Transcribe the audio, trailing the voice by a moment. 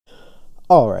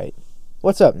Alright,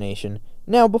 what's up, nation?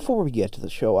 Now, before we get to the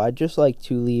show, I'd just like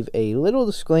to leave a little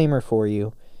disclaimer for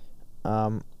you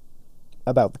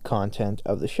about the content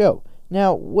of the show.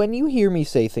 Now, when you hear me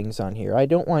say things on here, I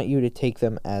don't want you to take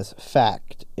them as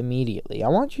fact immediately. I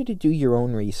want you to do your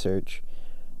own research,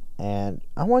 and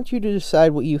I want you to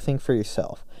decide what you think for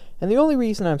yourself. And the only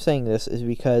reason I'm saying this is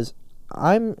because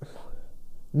I'm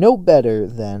no better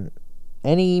than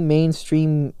any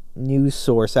mainstream news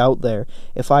source out there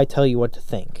if I tell you what to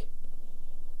think.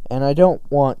 And I don't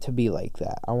want to be like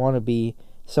that. I want to be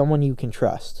someone you can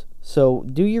trust. So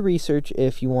do your research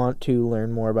if you want to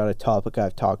learn more about a topic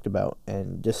I've talked about,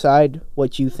 and decide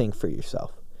what you think for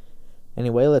yourself.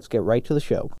 Anyway, let's get right to the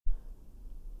show.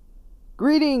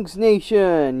 Greetings,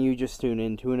 nation! You just tuned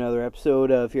in to another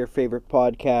episode of your favorite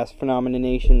podcast,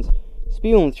 Phenomenations,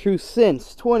 spewing the truth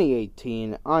since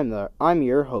 2018. I'm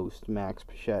your host, Max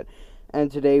Pichette. And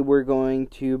today we're going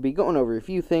to be going over a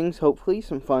few things, hopefully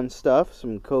some fun stuff,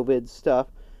 some Crovid stuff,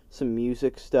 some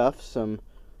music stuff, some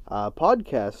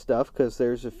podcast stuff, because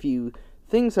there's a few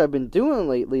things I've been doing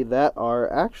lately that are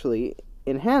actually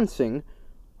enhancing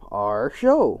our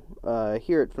show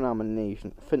here at Phenomena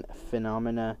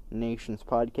Nations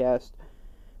Podcast,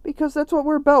 because that's what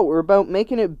we're about. We're about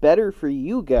making it better for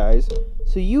you guys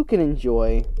so you can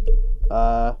enjoy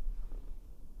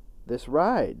this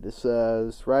ride, this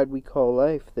ride we call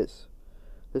life, this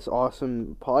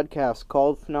awesome podcast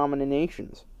called Phenomena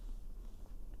Nations.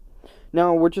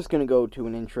 Now, we're just going to go to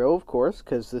an intro, of course,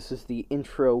 because this is the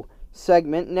intro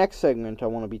segment. Next segment, I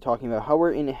want to be talking about how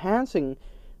we're enhancing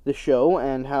the show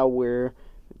and how we're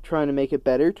trying to make it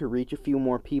better to reach a few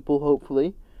more people,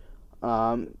 hopefully.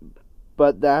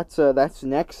 But that's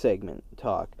next segment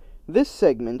talk. This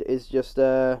segment is just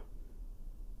being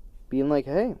like,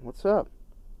 hey, what's up?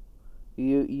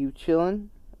 You chillin'?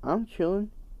 I'm chillin'.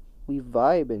 We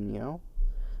vibing, yo.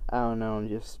 I don't know, I'm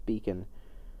just speaking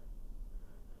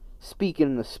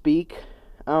the speak.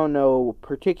 I don't know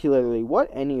particularly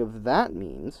what any of that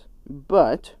means,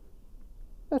 but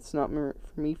that's not for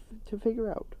me to figure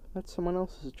out. That's someone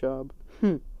else's job.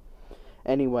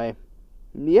 Anyway,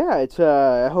 yeah, it's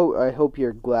I hope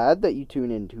you're glad that you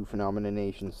tune into Phenomena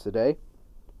Nations today.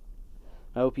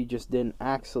 I hope you just didn't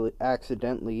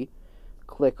accidentally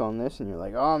click on this and you're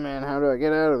like, oh man, how do I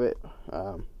get out of it?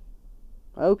 I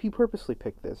hope you purposely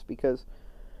picked this, because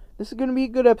this is going to be a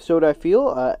good episode, I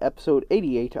feel. Episode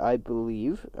 88, I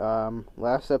believe.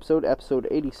 Last episode, episode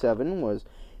 87, was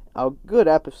a good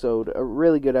episode, a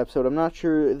really good episode. I'm not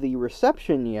sure the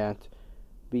reception yet,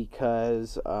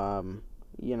 because, I'm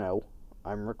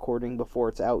recording before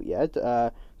it's out yet.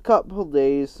 Couple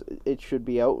days, it should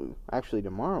be out, actually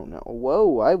tomorrow now.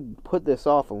 Whoa, I put this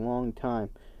off a long time.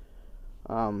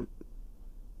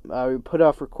 I put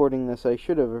off recording this. I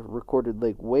should have recorded,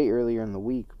 way earlier in the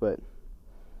week, but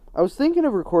I was thinking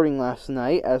of recording last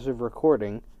night as of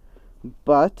recording,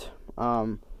 but,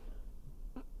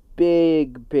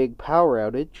 big power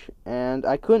outage, and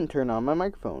I couldn't turn on my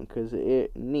microphone, because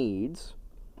it needs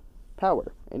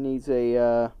power. It needs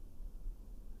a,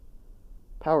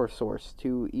 power source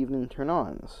to even turn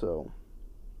on, so,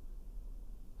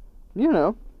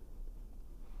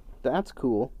 that's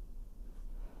cool.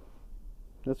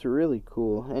 That's really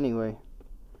cool. Anyway,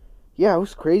 yeah, it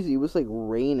was crazy. It was,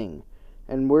 raining.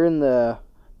 And we're in the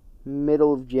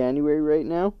middle of January right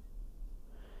now.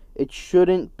 It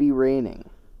shouldn't be raining.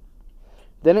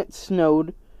 Then it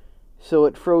snowed, so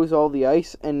it froze all the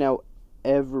ice, and now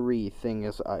everything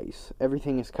is ice.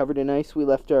 Everything is covered in ice. We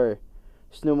left our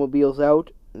snowmobiles out.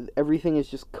 Everything is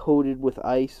just coated with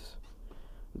ice.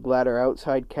 Glad our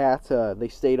outside cats, they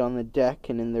stayed on the deck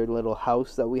and in their little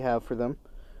house that we have for them.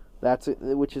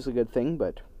 Which is a good thing,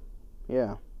 but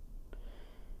yeah.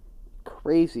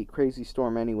 Crazy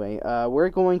storm anyway. We're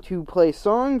going to play a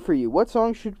song for you. What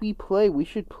song should we play? We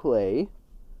should play...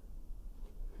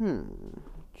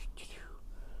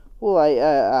 Well,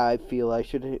 I feel I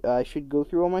should go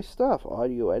through all my stuff.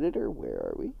 Audio editor, where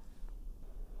are we?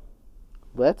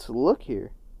 Let's look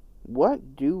here.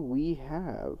 What do we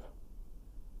have?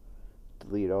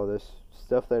 Delete all this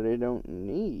stuff that I don't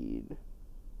need.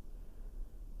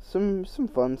 Some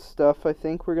fun stuff, I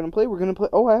think we're gonna play.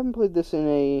 Oh, I haven't played this in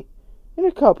a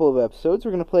couple of episodes.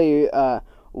 We're gonna play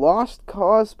Lost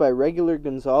Cause by Regular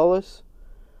Gonzalez,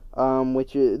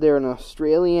 which they're an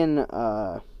Australian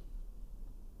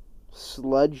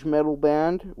sludge metal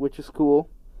band, which is cool.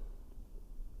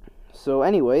 So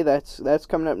anyway, that's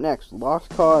coming up next.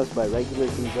 Lost Cause by Regular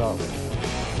Gonzalez.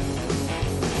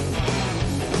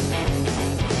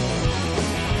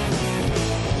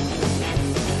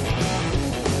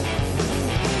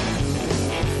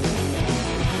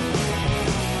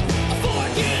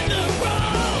 Fork in the road.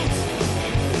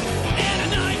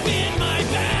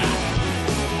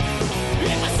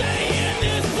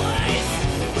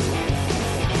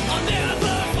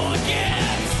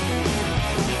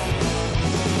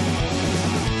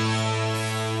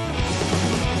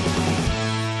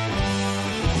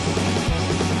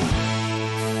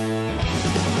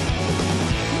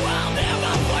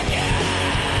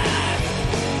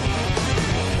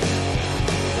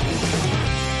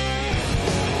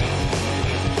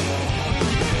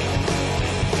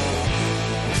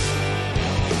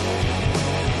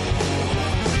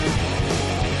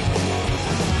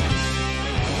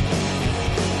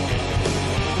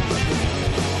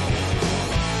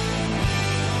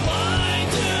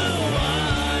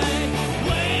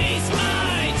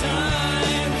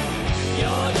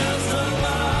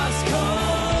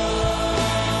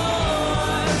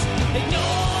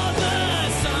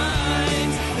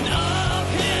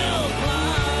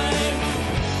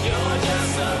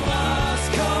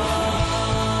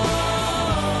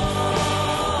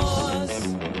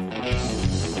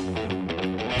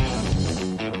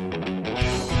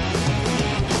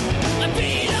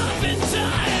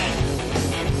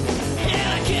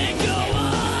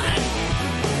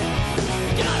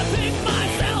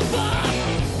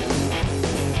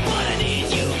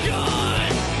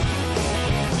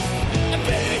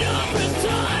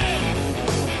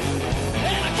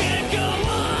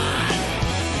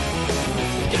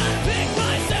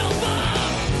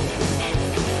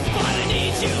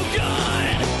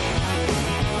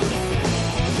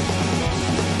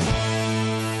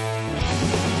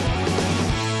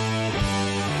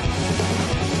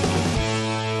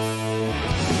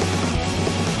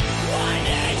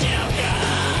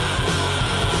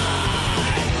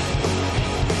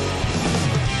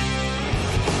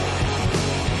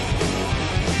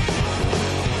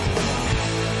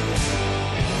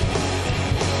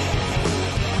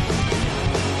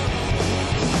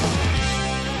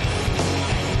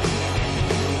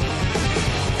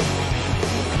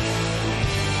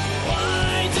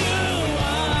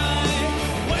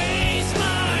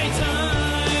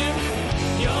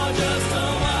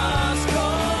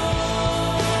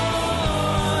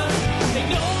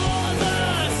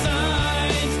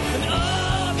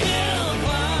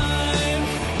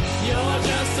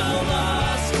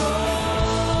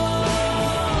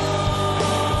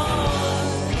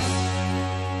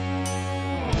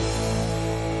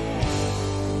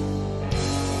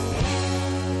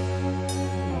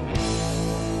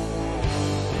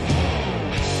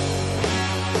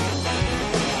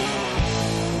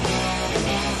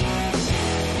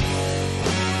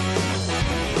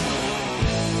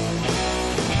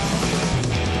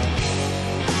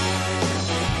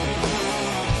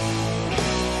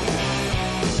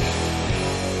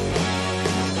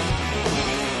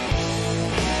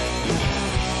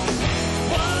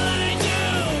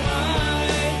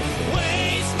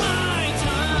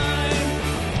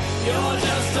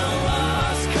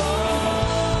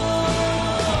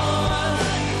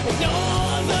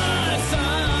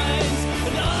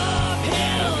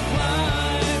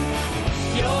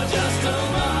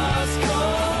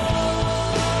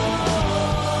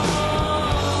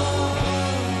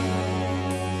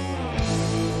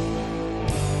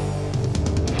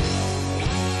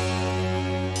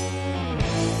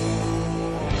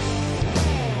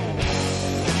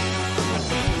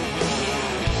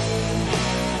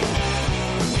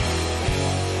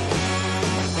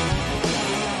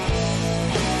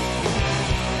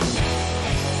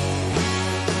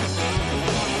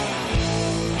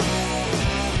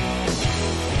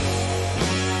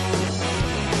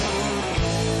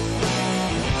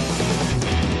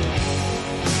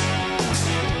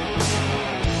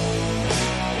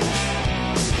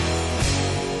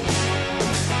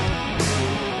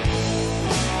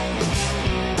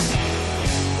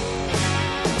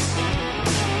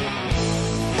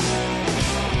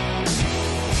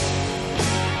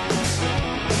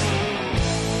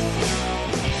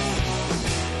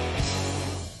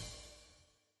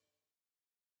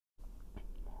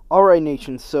 Alright,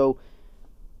 Nation, so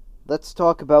let's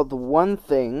talk about the one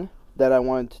thing that I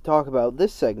wanted to talk about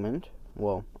this segment.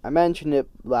 Well, I mentioned it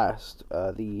last,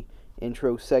 the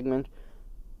intro segment.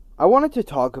 I wanted to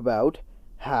talk about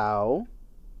how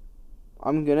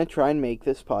I'm going to try and make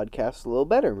this podcast a little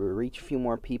better, reach a few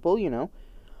more people,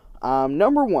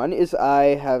 Number one is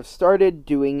I have started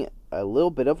doing a little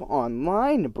bit of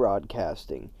online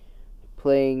broadcasting.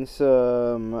 Playing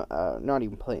some,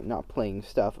 not playing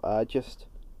stuff, just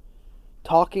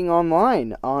talking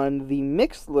online on the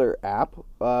Mixlr app.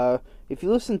 If you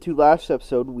listened to last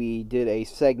episode, we did a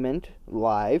segment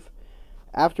live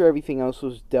after everything else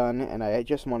was done, and I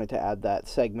just wanted to add that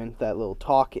segment, that little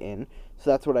talk in.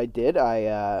 So that's what I did.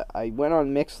 I went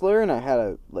on Mixlr, and I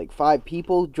had 5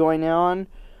 people join on,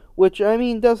 which,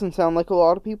 doesn't sound like a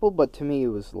lot of people, but to me it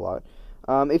was a lot.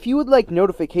 If you would like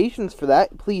notifications for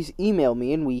that, please email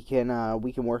me, and we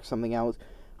can work something out.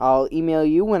 I'll email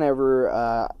you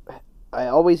whenever. I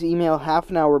always email half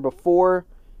an hour before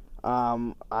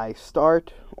I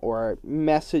start, or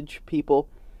message people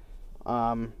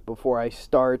before I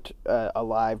start a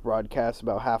live broadcast,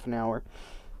 about half an hour.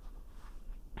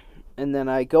 And then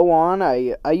I go on.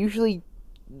 I usually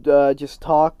just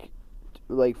talk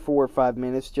 4 or 5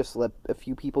 minutes, just let a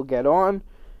few people get on.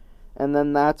 And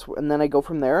then I go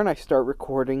from there and I start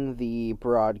recording the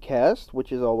broadcast,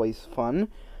 which is always fun.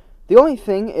 The only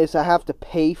thing is I have to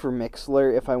pay for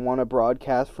Mixlr if I want to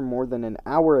broadcast for more than an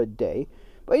hour a day.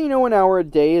 But an hour a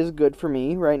day is good for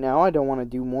me right now. I don't want to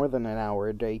do more than an hour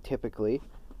a day typically.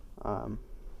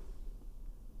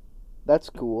 That's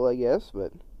cool, I guess,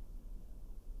 but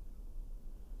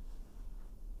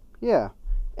yeah.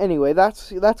 Anyway,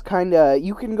 that's kind of,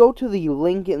 you can go to the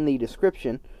link in the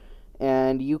description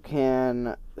and you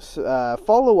can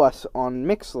follow us on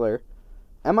Mixlr,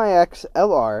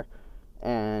 Mixlr,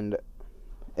 and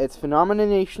it's Phenomena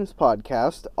Nations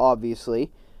Podcast,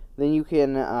 obviously. Then you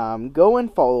can go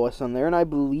and follow us on there, and I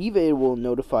believe it will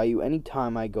notify you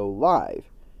anytime I go live,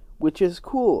 which is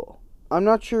cool. I'm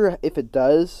not sure if it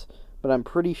does, but I'm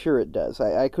pretty sure it does.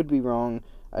 I could be wrong.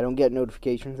 I don't get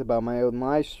notifications about my own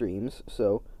live streams,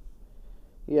 so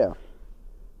yeah.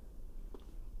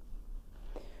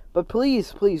 But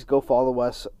please go follow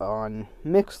us on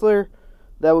Mixlr.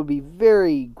 That would be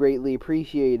very greatly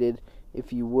appreciated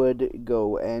if you would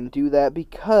go and do that,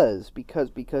 because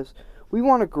we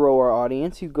want to grow our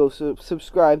audience. You go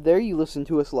subscribe there, you listen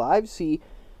to us live, see,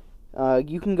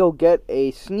 you can go get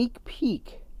a sneak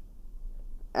peek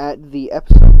at the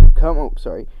episode to come. Oh,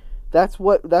 sorry. That's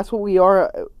what we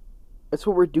are. That's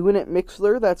what we're doing at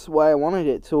Mixlr. That's why I wanted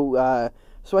it, so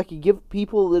I could give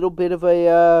people a little bit of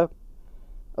a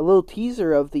little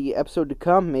teaser of the episode to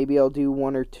come. Maybe I'll do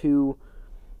 1 or 2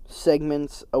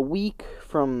 segments a week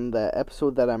from the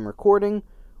episode that I'm recording,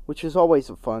 which is always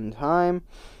a fun time.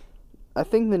 I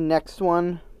think the next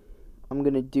one I'm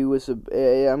going to do is I'm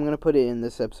going to put it in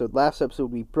this episode. Last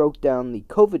episode we broke down the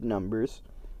COVID numbers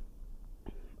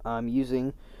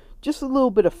using just a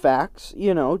little bit of facts,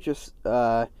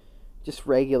 just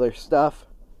regular stuff.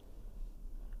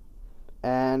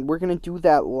 And we're going to do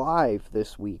that live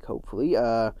this week, hopefully.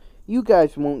 You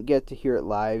guys won't get to hear it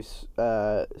live,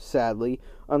 sadly,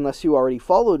 unless you already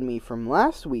followed me from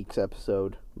last week's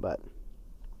episode. But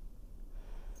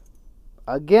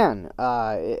again,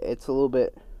 it's a little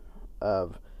bit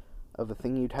of a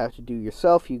thing you'd have to do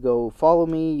yourself. You go follow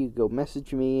me, you go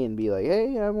message me, and be like,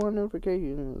 hey, I want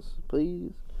notifications,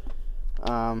 please.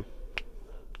 Sorry,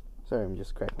 I'm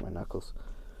just cracking my knuckles.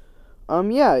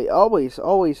 Yeah, always,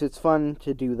 it's fun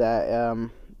to do that.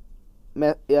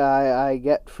 I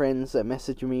get friends that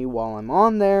message me while I'm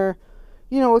on there.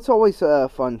 It's always a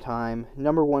fun time.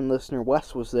 Number 1 listener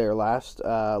Wes was there last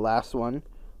live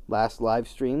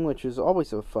stream, which is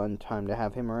always a fun time to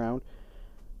have him around.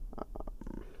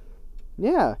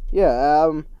 Yeah.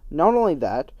 Not only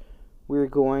that, I'm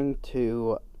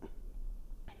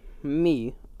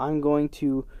going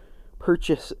to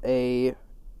purchase a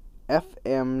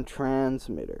FM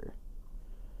transmitter.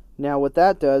 Now, what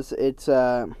that does, it's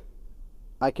I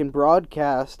can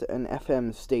broadcast an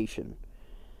FM station,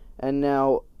 and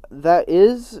now that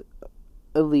is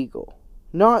illegal.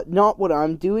 Not what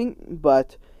I'm doing,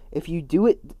 but if you do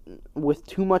it with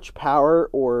too much power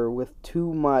or with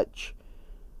too much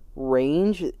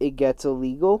range, it gets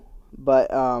illegal. But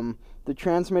the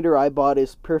transmitter I bought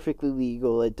is perfectly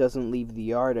legal. It doesn't leave the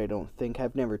yard, I don't think.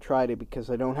 I've never tried it because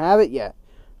I don't have it yet.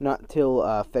 Not till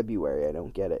February I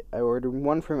don't get it. I ordered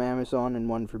one from Amazon and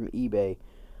one from eBay.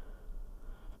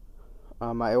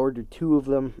 I ordered 2 of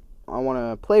them. I want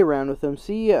to play around with them,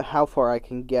 see how far I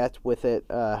can get with it,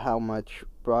 how much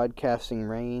broadcasting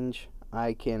range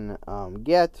I can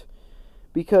get,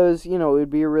 because, it would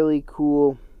be a really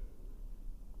cool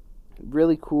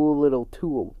little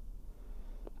tool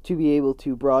to be able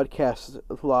to broadcast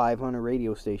live on a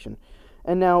radio station.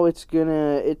 And now it's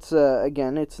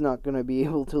not gonna be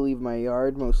able to leave my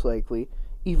yard, most likely,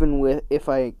 even if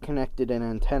I connected an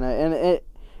antenna.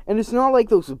 And it's not like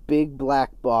those big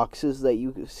black boxes that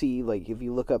you see, like if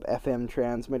you look up FM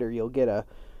transmitter, you'll get a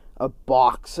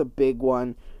box, a big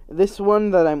one. This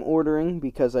one that I'm ordering,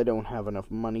 because I don't have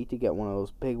enough money to get one of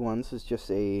those big ones, is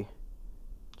just a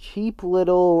cheap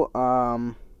little,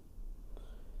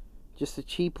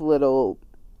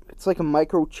 it's like a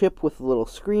microchip with a little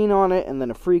screen on it, and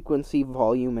then a frequency,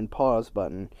 volume, and pause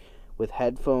button with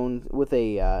headphones, with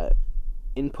a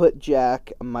input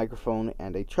jack, a microphone,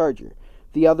 and a charger.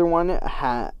 The other one,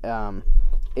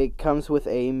 it comes with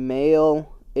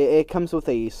it comes with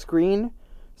a screen,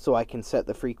 so I can set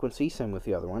the frequency. Same with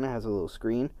the other one, it has a little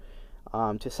screen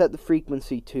to set the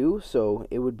frequency to, so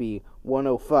it would be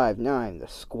 105.9, the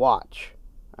Squatch.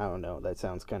 I don't know, that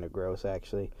sounds kind of gross,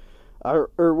 actually.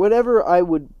 Or whatever I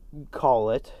would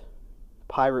call it,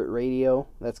 pirate radio.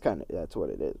 That's what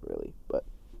it is, really. But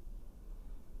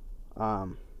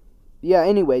yeah.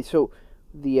 Anyway, so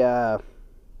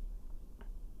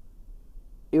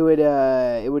it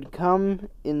would come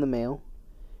in the mail,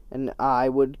 and I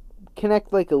would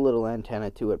connect like a little antenna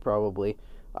to it. Probably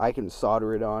I can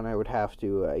solder it on. I would have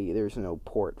to. There's no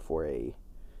port for a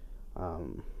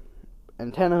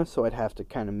antenna, so I'd have to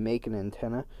kind of make an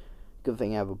antenna. Good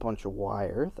thing I have a bunch of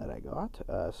wire that I got,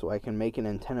 so I can make an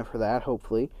antenna for that,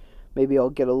 hopefully. Maybe I'll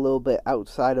get a little bit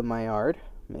outside of my yard.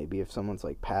 Maybe if someone's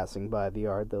like passing by the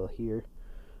yard, they'll hear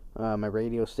my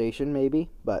radio station,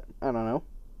 maybe, but I don't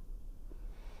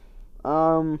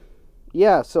know.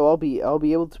 Yeah, so I'll be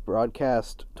able to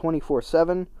broadcast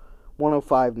 24/7.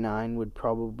 105.9 would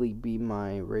probably be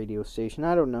my radio station.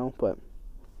 I don't know, but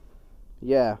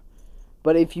yeah.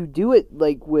 But if you do it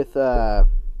like with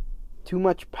too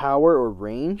much power or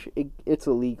range, it's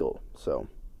illegal. So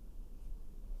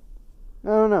I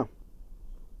don't know.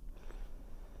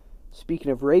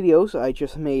 Speaking of radios, I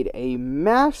just made a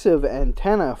massive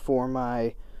antenna for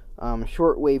my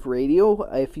shortwave radio.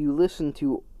 If you listen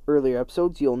to earlier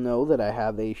episodes, you'll know that I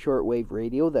have a shortwave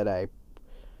radio that I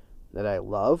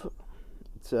love.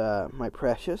 It's my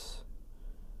precious.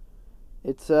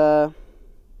 It's a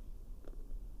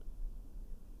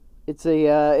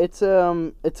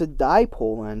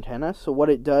dipole antenna. So what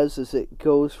it does is it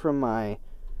goes from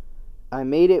I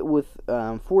made it with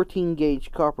 14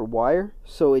 gauge copper wire.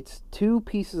 So it's two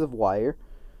pieces of wire.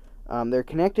 They're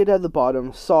connected at the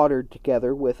bottom, soldered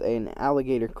together with an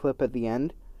alligator clip at the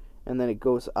end, and then it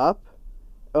goes up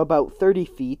about 30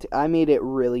 feet. I made it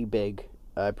really big.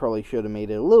 I probably should have made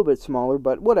it a little bit smaller,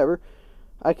 but whatever.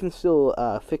 I can still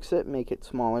fix it, make it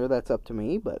smaller. That's up to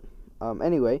me. But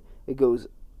anyway, it goes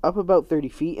up about 30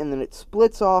 feet, and then it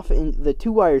splits off, and the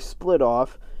two wires split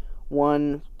off,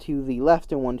 one to the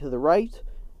left and one to the right,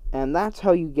 and that's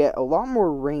how you get a lot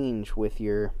more range with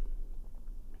your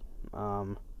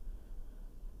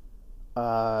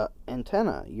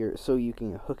antenna. So you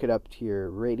can hook it up to your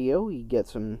radio. You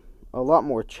get a lot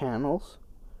more channels,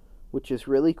 which is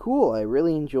really cool. I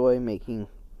really enjoy making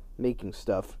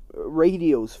stuff.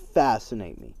 Radios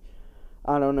fascinate me.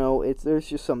 I don't know, there's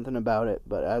just something about it,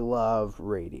 but I love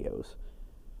radios.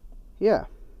 Yeah.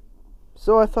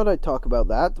 So I thought I'd talk about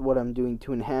that, what I'm doing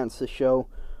to enhance the show.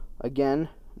 Again,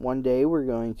 one day we're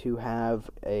going to have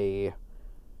a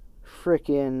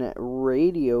frickin'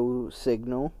 radio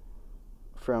signal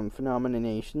from Phenomena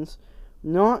Nations.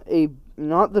 Not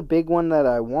the big one that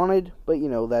I wanted, but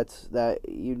that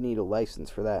you need a license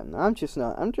for that, and I'm just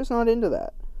not into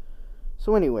that.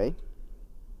 So anyway,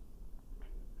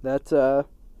 that's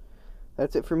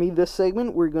it for me this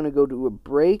segment. We're going to go to a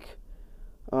break.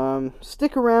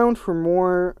 Stick around for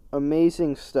more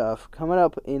amazing stuff coming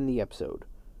up in the episode.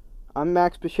 I'm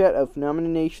Max Bichette of Phenomena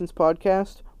Nations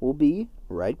Podcast. We'll be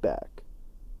right back.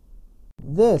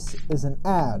 This is an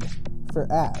ad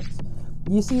for ads.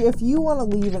 You see, if you want to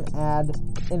leave an ad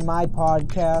in my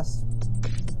podcast,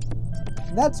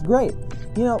 that's great.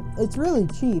 It's really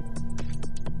cheap.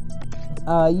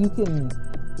 You can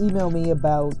email me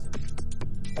about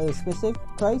a specific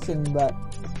pricing, but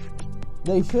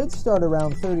they should start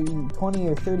around $20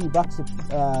 or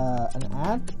 $30 an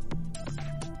ad.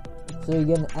 So you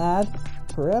get an ad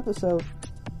per episode,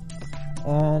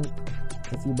 and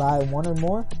if you buy one or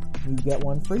more, you get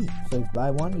one free. So if you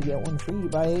buy one, you get one free. You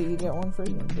buy 8, you get one free.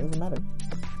 It doesn't matter.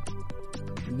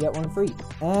 You get one free,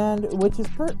 and which is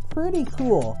pretty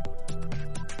cool.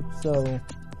 So,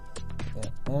 yeah.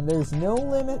 And there's no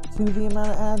limit to the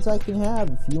amount of ads I can have.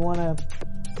 If you want to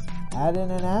add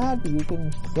in an ad, you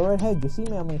can go right ahead. Just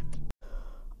email me.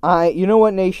 You know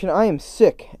what, nation? I am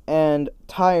sick and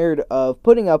tired of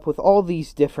putting up with all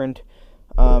these different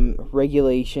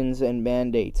regulations and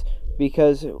mandates,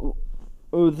 because the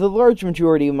large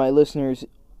majority of my listeners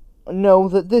know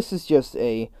that this is just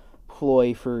a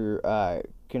ploy for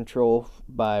control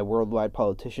by worldwide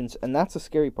politicians, and that's the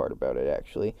scary part about it,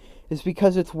 actually, is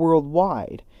because it's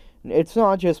worldwide. It's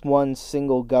not just one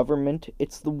single government,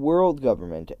 it's the world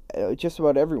government, just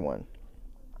about everyone.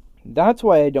 That's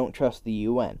why I don't trust the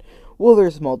UN. Well,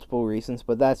 there's multiple reasons,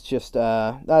 but that's just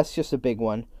a big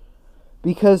one.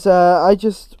 Because I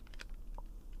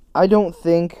don't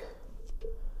think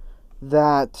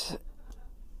that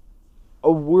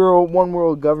one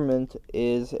world government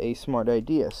is a smart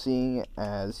idea, seeing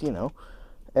as,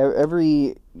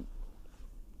 every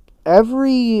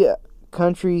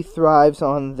country thrives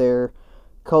on their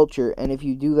culture, and if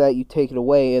you do that, you take it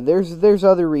away. And there's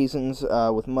other reasons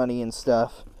with money and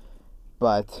stuff,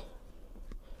 but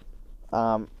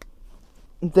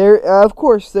there of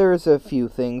course there's a few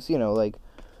things, like,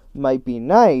 might be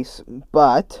nice,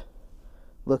 but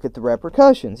look at the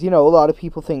repercussions. A lot of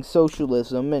people think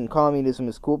socialism and communism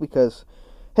is cool because,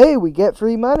 hey, we get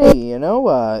free money,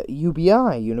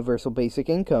 UBI, Universal Basic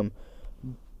Income.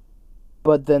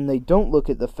 But then they don't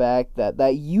look at the fact that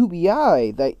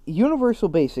UBI, that Universal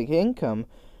Basic Income,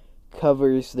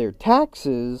 covers their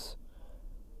taxes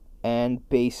and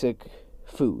basic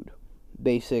food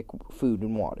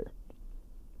and water.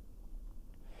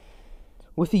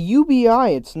 With a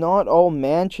UBI, it's not all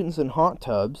mansions and hot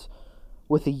tubs.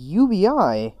 With a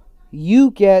UBI,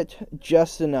 you get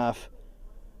just enough.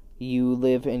 You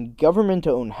live in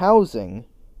government-owned housing,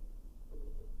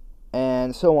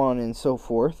 and so on and so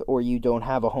forth, or you don't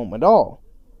have a home at all.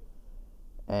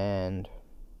 And,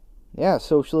 yeah,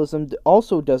 socialism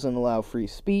also doesn't allow free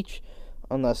speech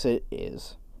unless it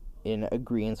is in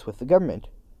agreement with the government.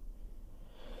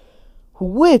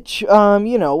 Which,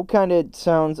 kind of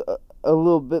sounds a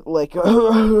little bit like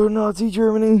Nazi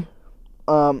Germany.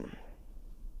 I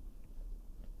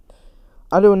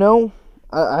don't know.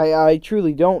 I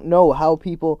truly don't know how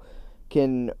people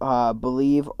can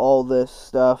believe all this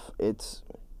stuff. It's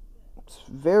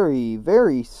very,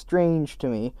 very strange to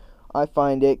me. I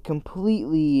find it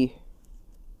completely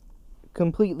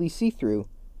see-through.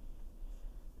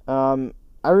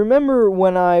 I remember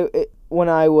when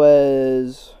I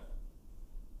was,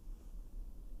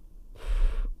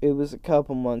 it was a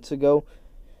couple months ago.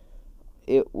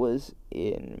 It was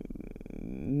in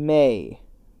May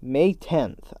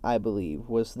 10th, I believe,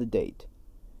 was the date.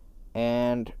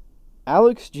 And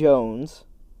Alex Jones,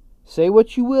 say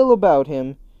what you will about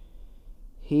him,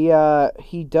 he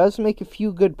does make a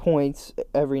few good points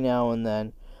every now and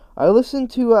then. I listen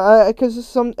to,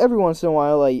 because every once in a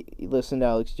while I listen to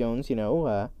Alex Jones,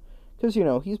 because,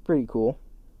 he's pretty cool.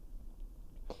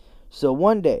 So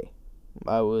one day,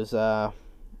 I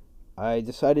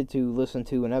decided to listen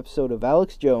to an episode of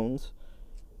Alex Jones,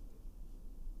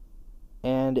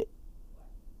 and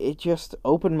it just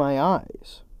opened my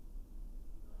eyes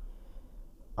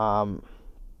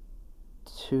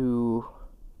to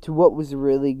what was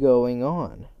really going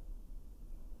on.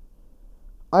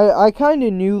 I kind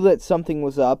of knew that something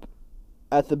was up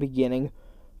at the beginning,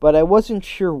 but I wasn't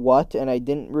sure what, and I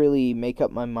didn't really make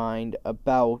up my mind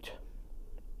about,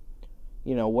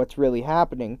 what's really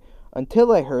happening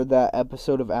until I heard that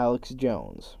episode of Alex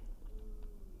Jones.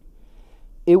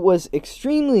 It was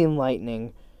extremely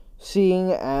enlightening,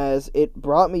 seeing as it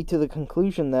brought me to the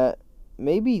conclusion that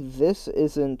maybe this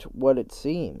isn't what it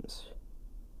seems.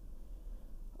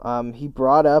 He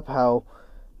brought up how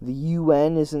the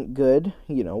UN isn't good,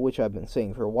 which I've been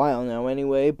saying for a while now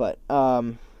anyway, but,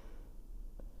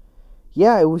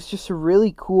 yeah, it was just a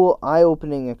really cool,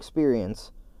 eye-opening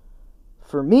experience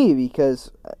for me,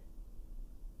 because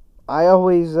I'm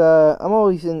always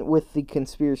in with the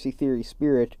conspiracy theory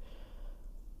spirit,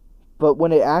 but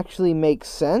when it actually makes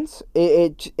sense,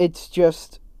 it's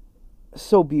just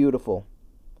so beautiful.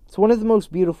 It's one of the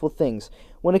most beautiful things,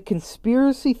 when a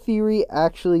conspiracy theory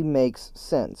actually makes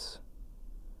sense.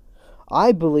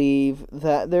 I believe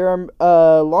that there are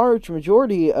a large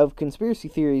majority of conspiracy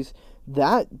theories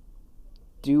that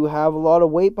do have a lot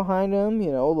of weight behind them,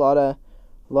 a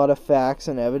lot of facts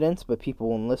and evidence, but people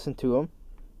won't listen to them.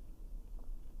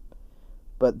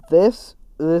 But this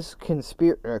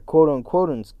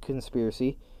quote-unquote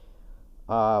conspiracy,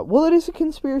 well, it is a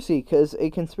conspiracy, because a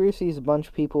conspiracy is a bunch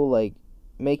of people,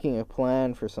 making a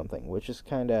plan for something, which is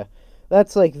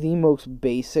that's, the most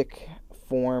basic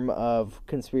form of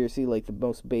conspiracy, the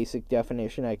most basic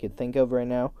definition I could think of right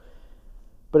now.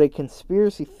 But a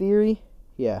conspiracy theory,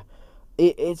 yeah.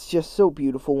 it's just so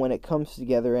beautiful when it comes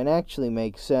together and actually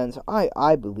makes sense.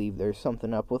 I believe there's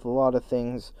something up with a lot of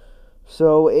things.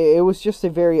 So it was just a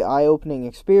very eye-opening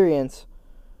experience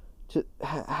to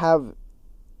have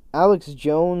Alex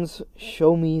Jones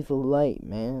show me the light,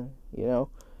 man. You know?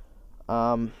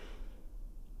 I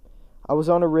was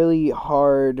on a really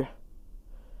hard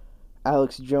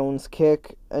Alex Jones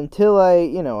kick until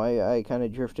I kind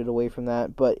of drifted away from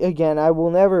that. But again, I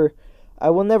will never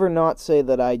not say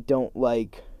that I don't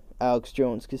like Alex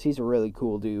Jones, because he's a really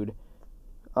cool dude.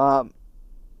 And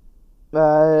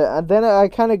then I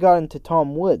kind of got into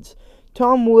Tom Woods.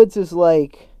 Tom Woods is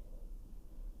like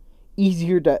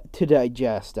easier to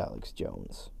digest Alex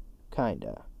Jones,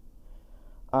 kinda.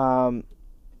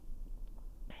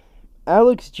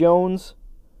 Alex Jones,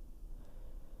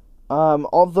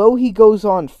 although he goes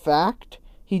on fact,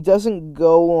 he doesn't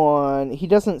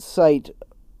cite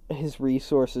his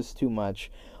resources too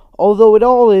much. Although it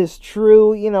all is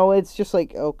true, it's just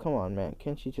like, oh, come on, man,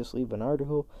 can't you just leave an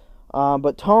article?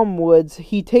 But Tom Woods,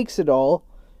 he takes it all,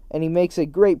 and he makes a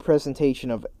great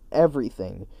presentation of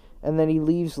everything. And then he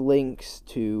leaves links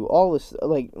to all this,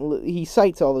 like, he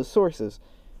cites all his sources.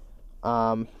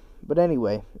 But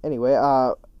anyway,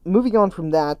 moving on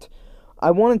from that,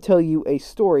 I want to tell you a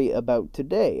story about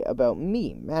today, about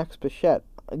me, Max Bichette,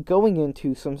 going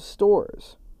into some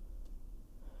stores.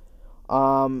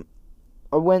 I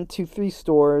went to 3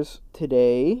 stores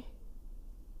today,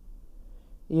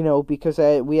 because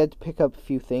we had to pick up a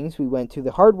few things. We went to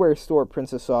the hardware store,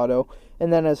 Princess Auto,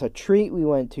 and then as a treat, we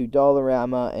went to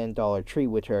Dollarama and Dollar Tree,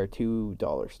 which are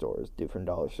 $2 stores, different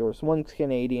dollar stores. One's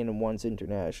Canadian and one's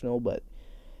international, but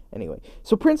anyway.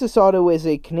 So Princess Auto is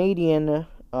a Canadian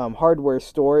hardware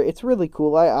store. It's really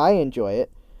cool. I enjoy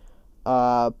it.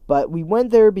 But we went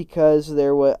there because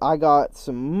I got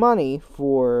some money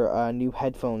for new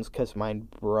headphones because mine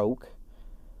broke.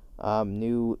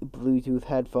 New Bluetooth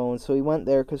headphones. So we went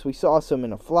there because we saw some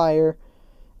in a flyer,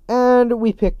 and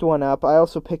we picked one up. I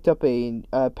also picked up a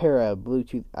pair of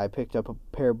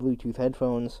Bluetooth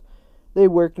headphones. They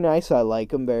work nice. I like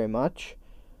them very much.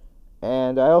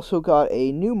 And I also got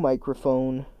a new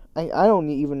microphone. I don't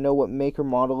even know what make or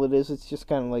model it is. It's just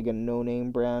kind of like a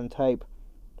no-name brand type.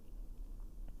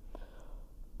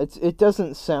 It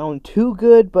doesn't sound too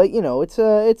good, but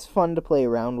it's fun to play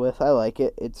around with. I like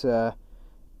it.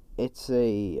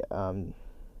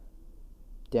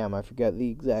 Damn, I forgot the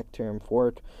exact term for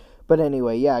it. But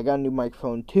anyway, yeah, I got a new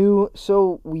microphone too.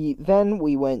 So we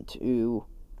went to,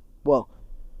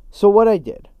 so what I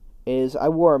did is I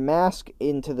wore a mask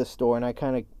into the store, and I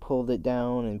kind of pulled it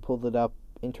down and pulled it up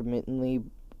intermittently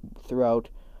throughout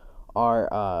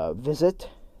our visit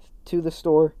to the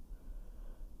store.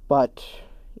 But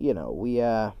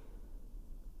I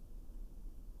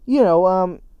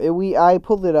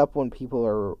pulled it up when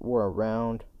people were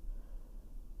around,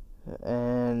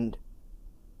 and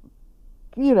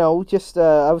I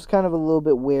was kind of a little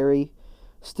bit wary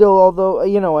still, although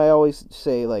I always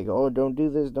say, like, oh, don't do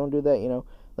this, don't do that,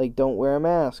 like, don't wear a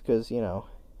mask, because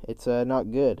it's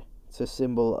not good. It's a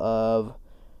symbol of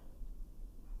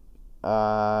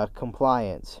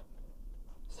compliance.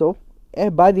 So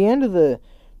by the end of the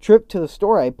trip to the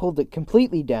store, I pulled it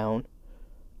completely down,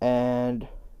 and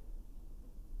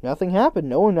nothing happened.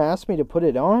 No one asked me to put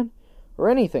it on or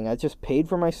anything. I just paid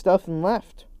for my stuff and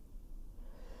left.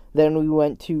 Then we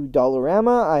went to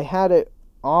Dollarama. I had it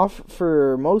off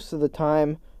for most of the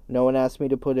time. No one asked me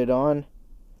to put it on.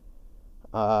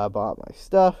 Bought my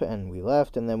stuff, and we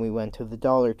left. And then we went to the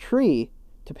Dollar Tree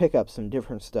to pick up some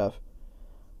different stuff.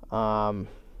 I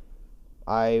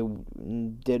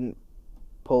didn't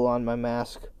pull on my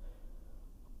mask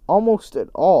almost at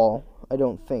all. I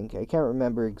don't think. I can't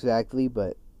remember exactly,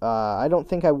 but I don't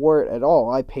think I wore it at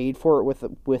all. I paid for it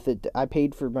with it. I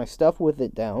paid for my stuff with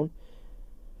it down.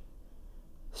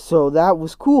 So that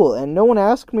was cool, and no one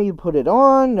asked me to put it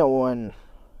on. No one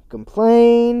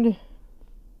complained.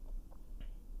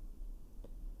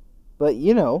 But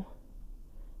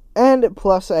and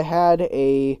plus I had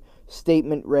a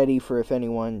statement ready for if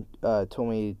anyone told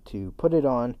me to put it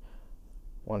on.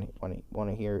 Want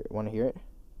to hear it?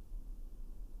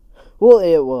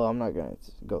 Well, I'm not gonna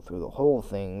go through the whole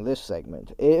thing this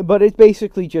segment, but it's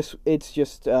basically just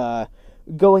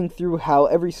going through how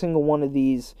every single one of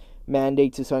these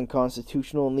mandates is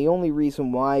unconstitutional, and the only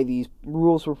reason why these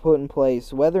rules were put in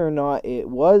place, whether or not it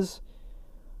was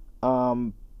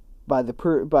by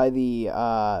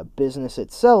the business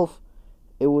itself,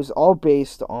 it was all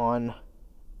based on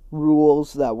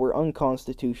rules that were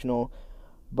unconstitutional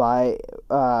by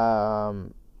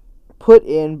put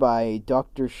in by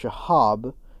Dr.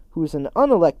 Shahab, who's an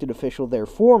unelected official,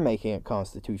 therefore making it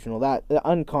constitutional.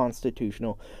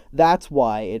 Unconstitutional. That's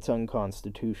why it's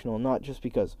unconstitutional, not just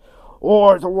because,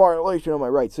 it's a violation of my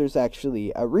rights. There's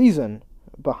actually a reason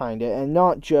behind it, and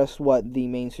not just what the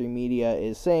mainstream media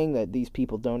is saying, that these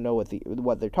people don't know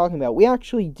what they're talking about. We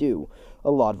actually do,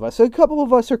 a lot of us. A couple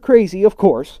of us are crazy, of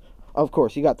course. Of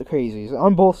course, you got the crazies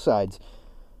on both sides.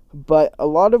 But a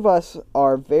lot of us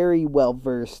are very well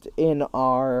versed in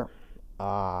our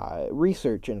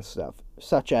research and stuff,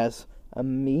 such as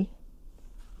me.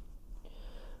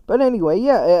 But anyway,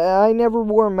 yeah, I never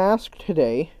wore a mask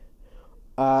today.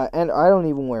 And I don't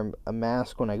even wear a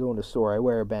mask when I go into the store. I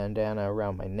wear a bandana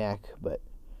around my neck, but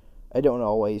I don't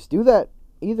always do that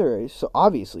either. So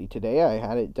obviously today I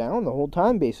had it down the whole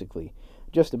time, basically.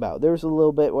 Just about. There was a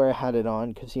little bit where I had it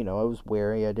on because, I was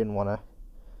wary. I didn't want to...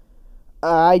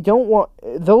 I don't want...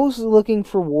 Those looking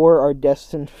for war are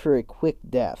destined for a quick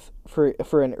death.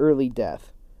 For an early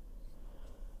death.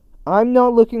 I'm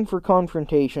not looking for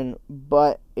confrontation,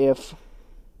 but if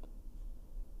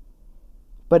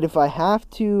I have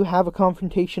to have a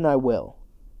confrontation, I will.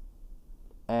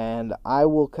 And I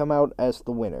will come out as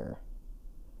the winner.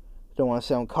 Don't want to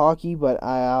sound cocky, but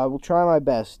I will try my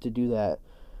best to do that.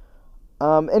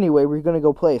 Anyway, we're going to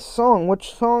go play a song.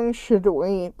 Which song should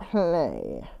we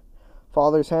play?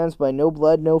 Father's Hands by No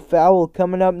Blood, No Foul,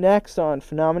 coming up next on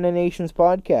Phenomena Nation's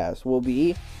podcast. We'll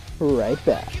be right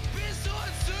back.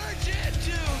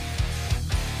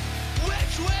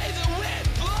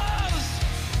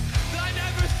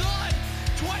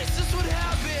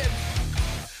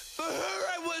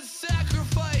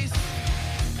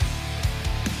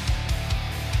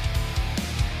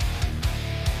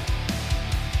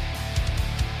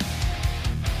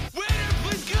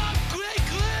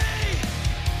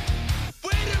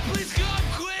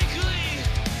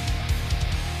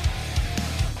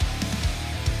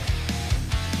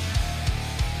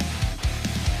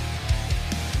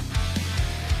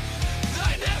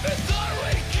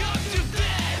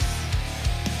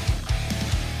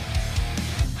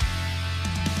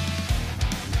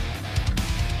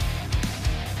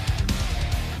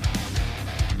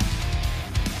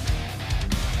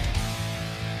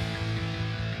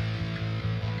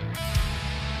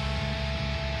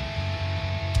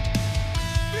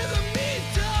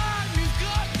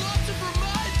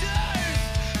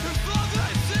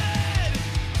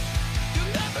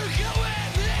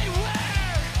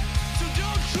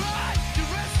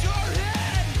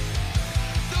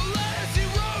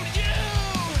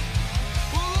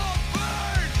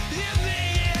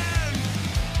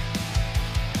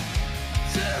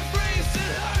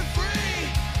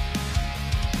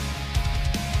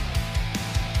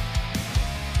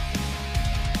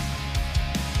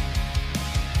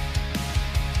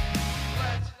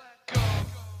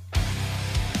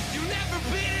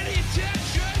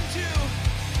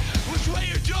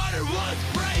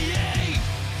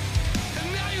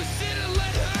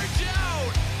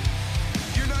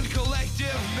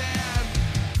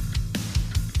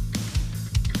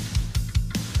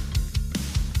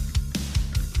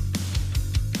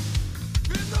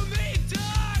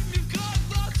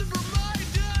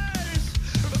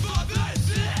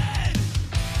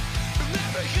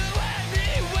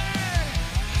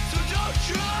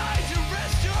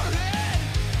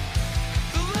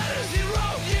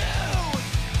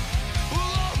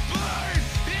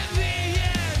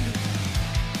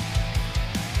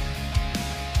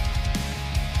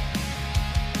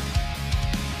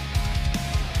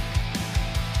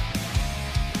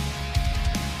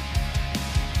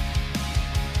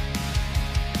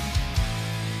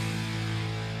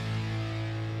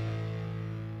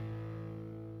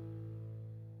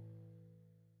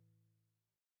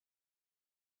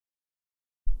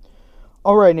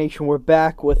 Alright, Nation, we're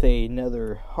back with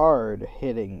another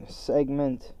hard-hitting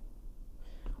segment.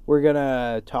 We're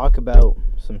gonna talk about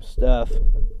some stuff,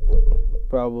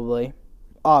 probably.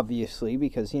 Obviously,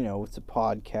 because, it's a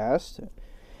podcast.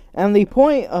 And the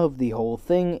point of the whole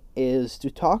thing is to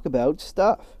talk about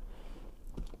stuff.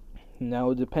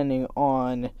 Now, depending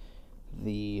on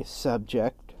the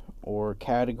subject or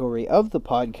category of the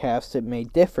podcast, it may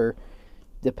differ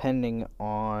depending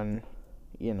on,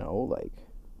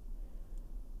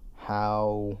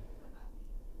 how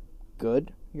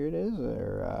good it is,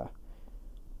 or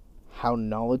how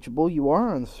knowledgeable you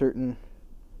are on certain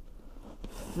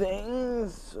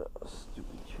things.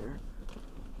 Stupid chair.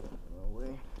 No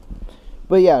way.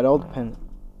 But yeah, it all depends.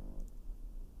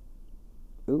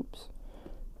 Oops.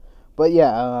 But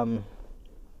yeah,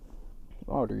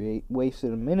 already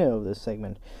wasted a minute of this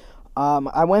segment.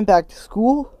 I went back to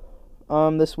school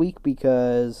this week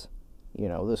because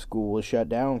the school was shut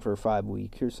down for 5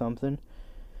 weeks or something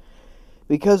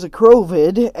because of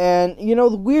Crovid. And,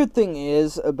 the weird thing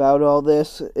is about all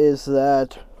this is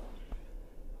that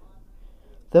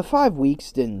the 5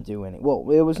 weeks didn't do any. Well,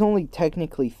 it was only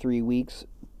technically 3 weeks.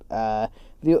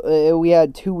 We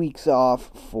had 2 weeks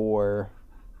off for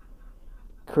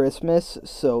Christmas,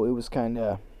 so it was kind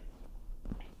of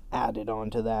added on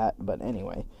to that. But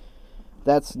anyway,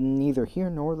 that's neither here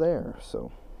nor there.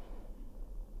 So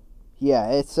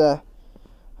yeah, it's I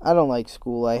don't like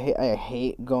school. I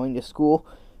hate going to school.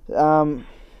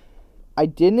 I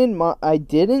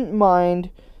didn't mind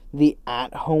the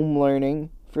at-home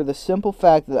learning for the simple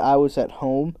fact that I was at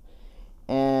home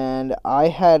and I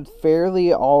had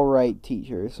fairly alright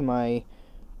teachers. My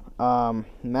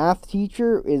math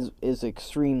teacher is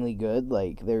extremely good.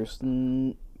 Like, I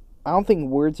don't think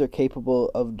words are capable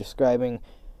of describing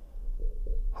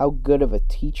how good of a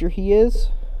teacher he is,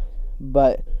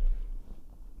 but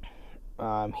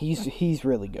he's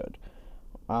really good.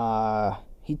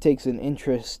 He takes an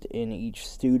interest in each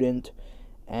student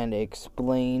and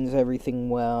explains everything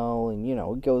well, and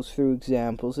it goes through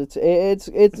examples.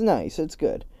 It's nice. It's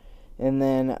good. And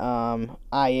then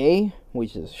IA,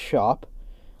 which is shop,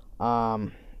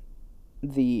 the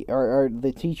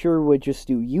teacher would just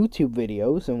do YouTube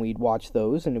videos, and we'd watch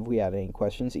those, and if we had any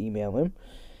questions, email him,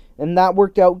 and that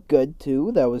worked out good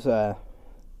too. That was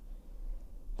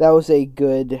a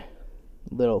good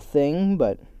little thing,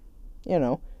 but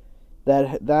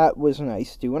that was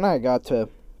nice too, and I got to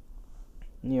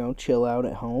chill out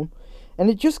at home. And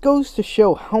it just goes to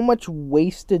show how much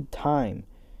wasted time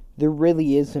there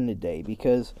really is in a day,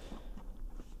 because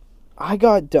I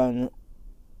got done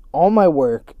all my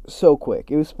work so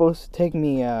quick. It was supposed to take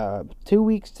me 2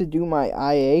 weeks to do my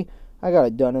IA. I got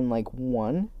it done in like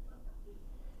 1.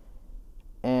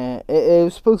 And it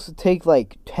was supposed to take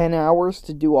like 10 hours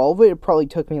to do all of it. It probably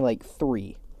took me like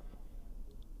 3.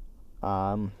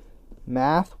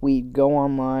 Math, we'd go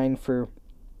online for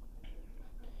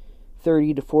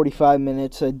 30 to 45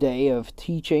 minutes a day of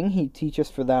teaching. He'd teach us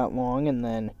for that long, and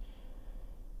then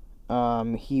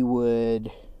he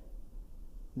would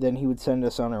send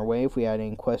us on our way. If we had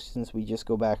any questions, we'd just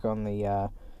go back on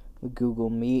the Google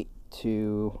Meet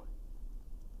to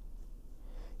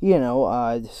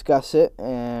discuss it,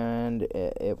 and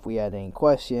if we had any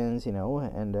questions,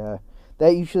 and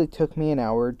that usually took me an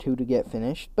hour or 2 to get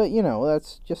finished, but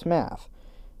that's just math.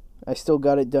 I still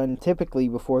got it done typically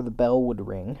before the bell would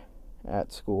ring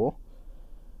at school.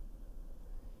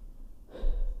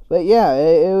 But yeah,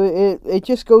 it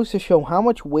just goes to show how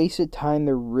much wasted time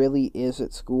there really is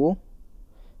at school.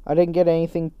 I didn't get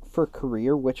anything for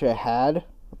career, which I had,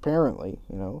 apparently,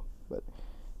 but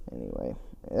anyway,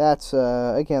 that's,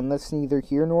 again, that's neither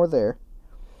here nor there.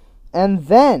 And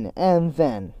then,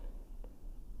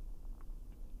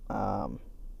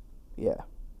 yeah,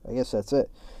 I guess that's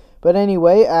it. But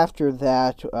anyway, after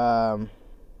that,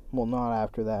 well, not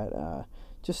after that,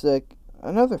 just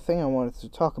another thing I wanted to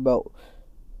talk about.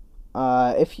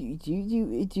 If do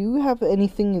you have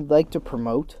anything you'd like to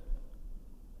promote?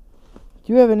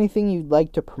 Do you have anything you'd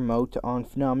like to promote on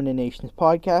Phenomena Nation's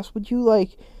podcast? Would you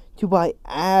like to buy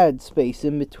ad space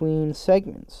in between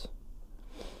segments?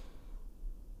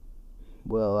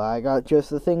 Well, I got just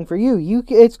the thing for you.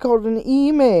 It's called an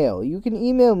email. You can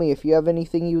email me if you have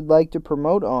anything you'd like to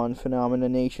promote on Phenomena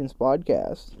Nation's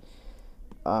podcast.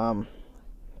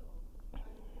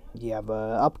 Do you have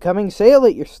an upcoming sale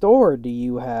at your store? Do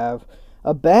you have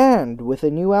a band with a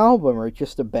new album, or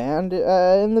just a band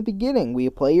in the beginning? We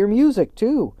play your music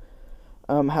too.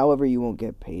 However, you won't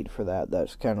get paid for that.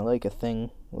 That's kind of like a thing.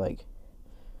 Like,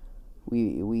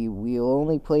 we'll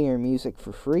only play your music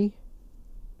for free.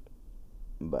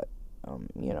 But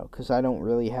because I don't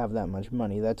really have that much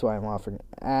money. That's why I'm offering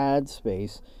ad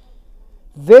space.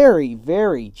 Very,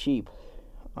 very cheap.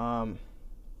 I'm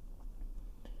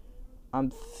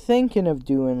thinking of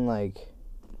doing, like,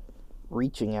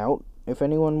 reaching out if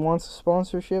anyone wants a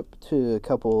sponsorship to a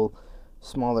couple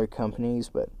smaller companies,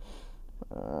 but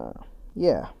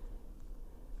yeah.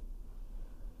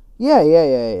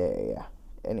 Yeah.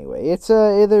 Anyway, it's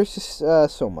there's just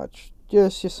so much.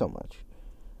 Just so much.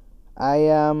 I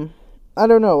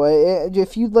don't know.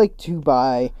 If you'd like to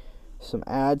buy some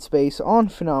ad space on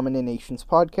Phenomena Nation's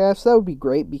podcast, that would be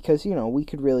great, because we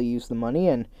could really use the money,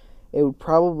 and it would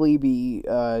probably be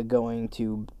going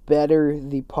to better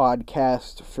the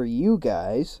podcast for you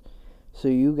guys, so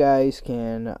you guys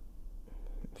can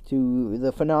do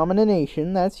the Phenomena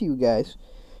Nation. That's you guys,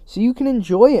 so you can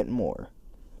enjoy it more.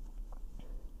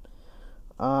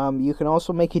 You can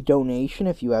also make a donation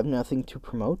if you have nothing to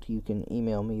promote. You can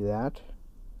email me that.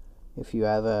 If you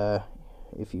have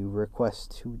if you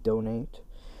request to donate.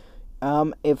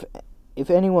 If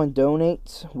anyone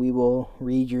donates, we will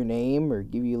read your name or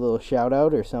give you a little shout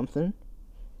out or something.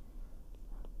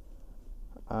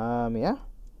 Yeah.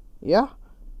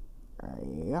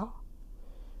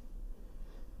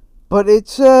 But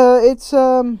it's I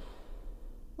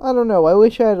don't know. I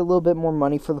wish I had a little bit more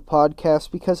money for the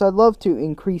podcast because I'd love to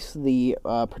increase the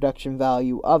production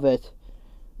value of it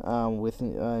with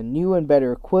new and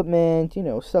better equipment,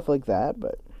 stuff like that.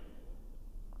 But,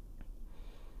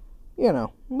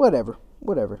 whatever.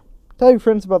 Tell your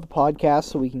friends about the podcast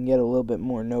so we can get a little bit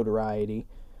more notoriety.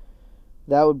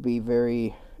 That'd be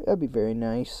very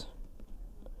nice.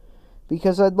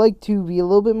 Because I'd like to be a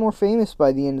little bit more famous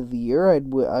by the end of the year.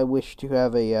 I wish to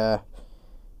have a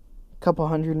couple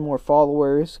hundred more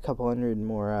followers, couple hundred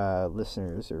more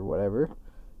listeners or whatever.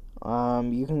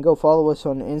 You can go follow us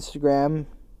on Instagram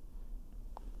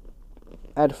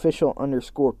at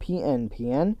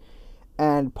official_PNPN,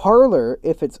 and Parler,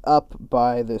 if it's up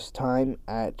by this time,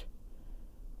 at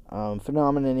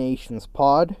Phenomena Nations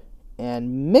Pod,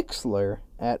 and Mixler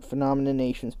at Phenomena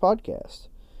Nations Podcast.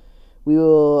 We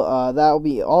will that will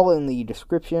be all in the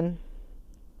description.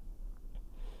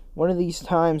 One of these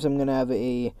times I'm gonna have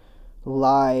a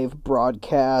live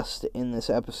broadcast in this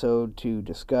episode to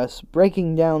discuss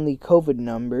breaking down the COVID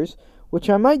numbers, which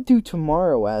I might do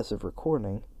tomorrow as of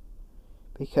recording,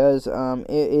 because it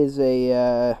is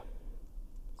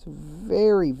it's a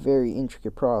very, very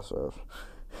intricate process.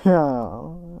 I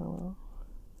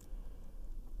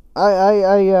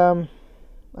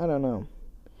don't know.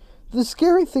 The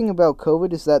scary thing about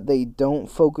COVID is that they don't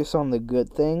focus on the good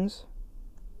things.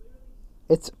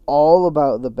 It's all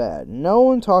about the bad. No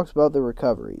one talks about the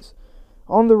recoveries.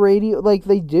 On the radio,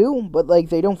 they do, but,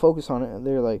 they don't focus on it.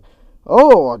 They're like,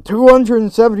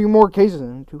 270 more cases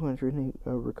and 208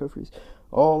 recoveries.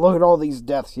 Oh, look at all these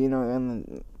deaths, and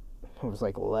then it was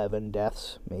 11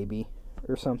 deaths, maybe,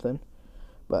 or something.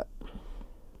 But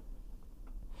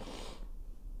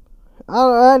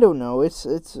I don't know.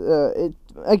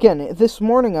 Again, this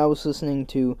morning I was listening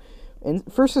to,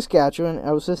 for Saskatchewan,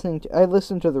 I listened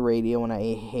to the radio, and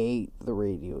I hate the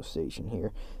radio station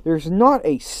here. There's not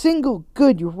a single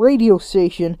good radio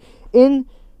station in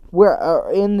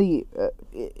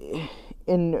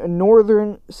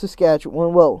northern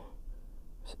Saskatchewan. Well,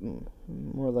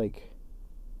 more like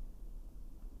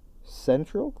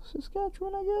central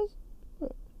Saskatchewan, I guess.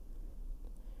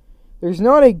 There's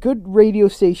not a good radio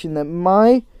station that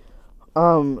my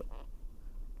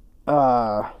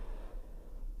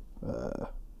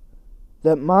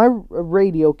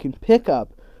radio can pick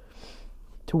up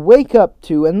to wake up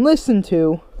to and listen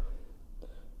to.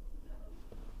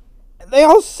 They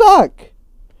all suck.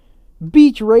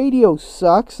 Beach radio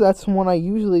sucks. That's the one I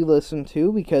usually listen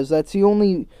to because that's the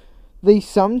only. They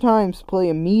sometimes play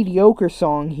a mediocre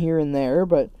song here and there,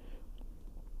 but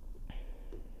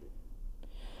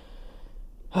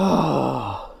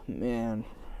oh man,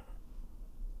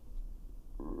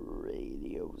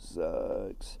 radio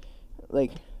sucks. The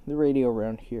radio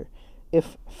around here.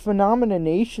 If Phenomena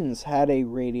Nations had a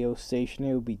radio station,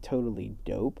 it would be totally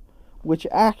dope. Which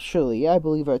actually, I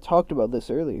believe I talked about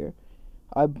this earlier.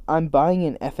 I'm buying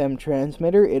an FM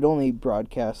transmitter. It only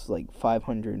broadcasts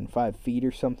 505 feet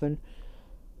or something.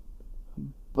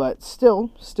 But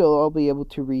still, I'll be able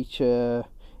to reach, the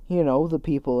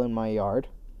people in my yard.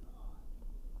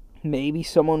 Maybe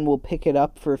someone will pick it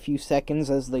up for a few seconds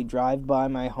as they drive by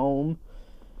my home.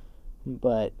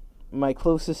 But my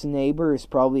closest neighbor is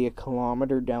probably a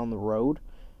kilometer down the road.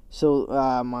 So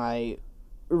my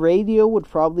radio would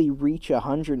probably reach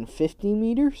 150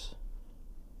 meters.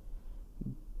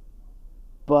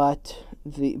 But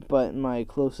my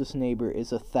closest neighbor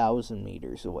is 1,000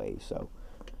 meters away. So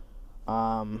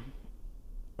I'm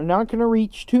not going to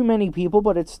reach too many people,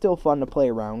 but it's still fun to play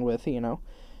around with,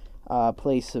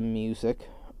 play some music.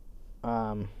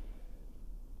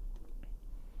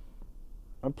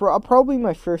 Probably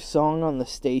my first song on the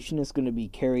station is going to be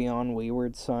Carry On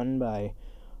Wayward Son by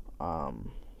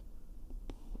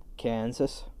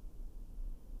Kansas.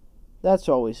 That's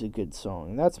always a good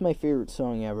song. That's my favorite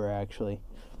song ever, actually.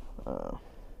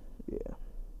 Yeah.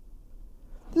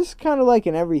 This is kind of like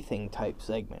an everything type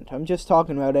segment. I'm just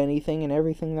talking about anything and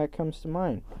everything that comes to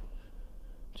mind.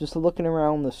 Just looking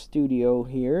around the studio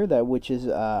here, which is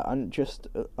just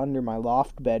under my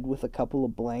loft bed with a couple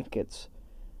of blankets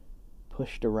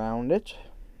pushed around it.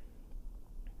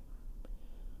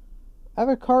 I have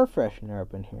a car freshener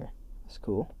up in here. That's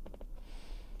cool.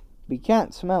 We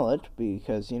can't smell it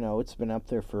because, it's been up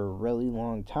there for a really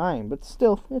long time. But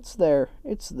still, it's there.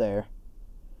 It's there.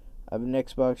 I have an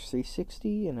Xbox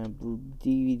 360 and a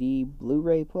DVD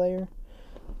Blu-ray player.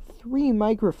 3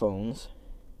 microphones,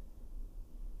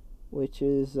 which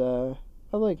is, I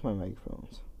like my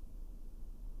microphones.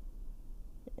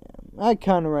 Yeah, I'm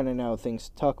kind of running out of things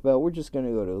to talk about. We're just going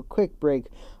to go to a quick break.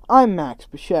 I'm Max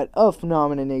Bichette of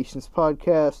Phenomena Nations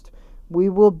Podcast. We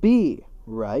will be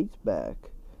right back.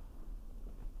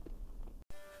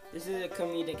 This is a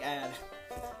comedic ad.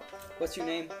 What's your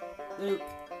name? Luke,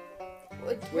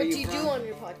 What Where do you you do from? on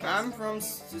your podcast? I'm from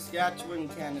Saskatchewan,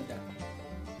 Canada.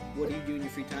 What do you do in your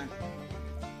free time?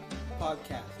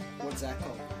 Podcast. What's that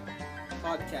called?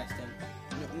 Podcasting.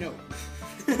 No.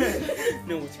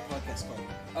 No, what's your podcast called?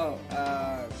 Oh,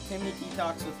 Timmy T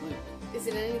Talks with Luke. Is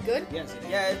it any good? Yes, it is.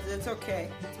 Yeah, it's okay.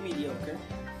 It's mediocre.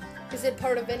 Is it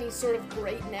part of any sort of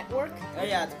great network? Oh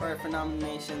yeah, it's part of Phenomena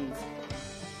Nations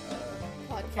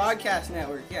Podcast. podcast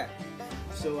network, yeah.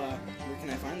 So, where can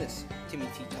I find this? Timmy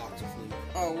T Talks with Luke.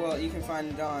 Oh, well, you can find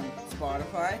it on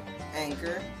Spotify,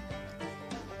 Anchor,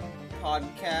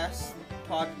 Pocket Casts,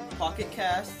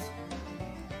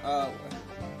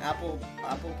 Apple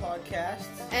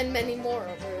Podcasts, And many more.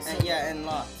 and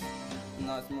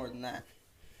lots more than that.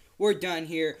 We're done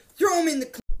here. Throw them in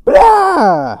the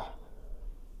Blah!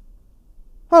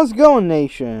 How's it going,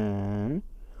 nation?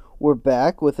 We're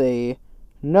back with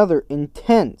another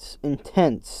intense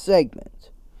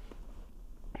segment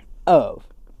of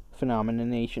Phenomena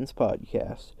Nations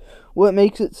Podcast. What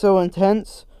makes it so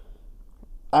intense?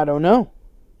 I don't know.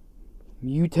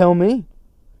 You tell me.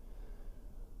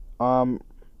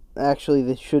 Actually,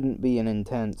 this shouldn't be an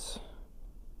intense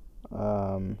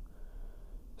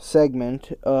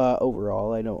segment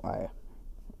overall.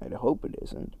 I'd hope it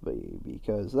isn't, but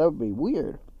because that would be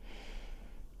weird.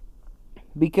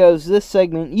 Because this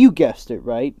segment, you guessed it,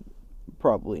 right?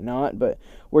 Probably not, but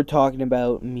we're talking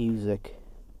about music.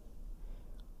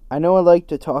 I know I like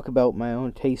to talk about my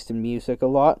own taste in music a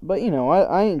lot, but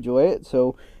I enjoy it,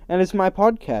 so, and it's my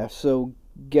podcast, so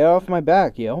get off my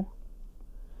back, yo.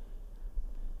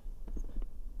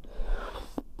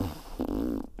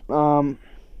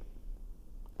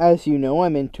 As you know,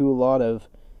 I'm into a lot of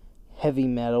heavy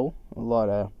metal, a lot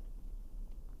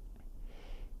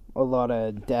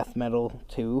of death metal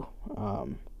too.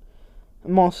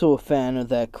 I'm also a fan of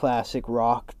that classic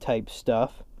rock type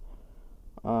stuff.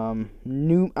 I'm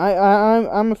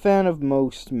a fan of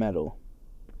most metal.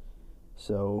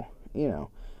 So,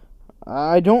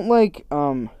 I don't like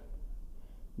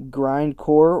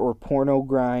grindcore or porno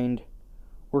grind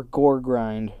or gore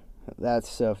grind. That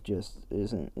stuff just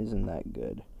isn't that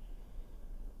good.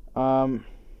 I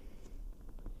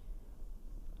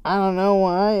don't know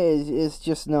why. It's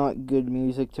just not good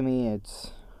music to me.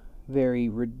 It's very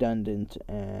redundant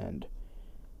and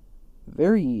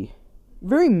very,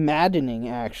 very maddening,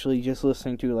 actually, just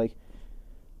listening to, like,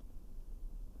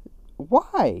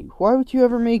 why? Why would you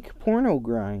ever make porno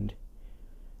grind?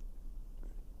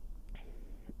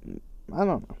 I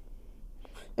don't know.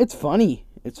 It's funny,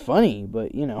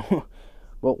 but,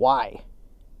 but why?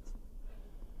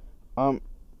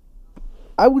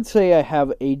 I would say I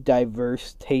have a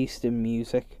diverse taste in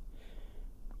music.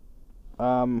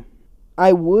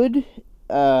 I would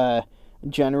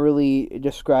generally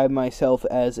describe myself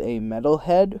as a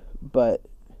metalhead, but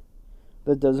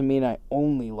that doesn't mean I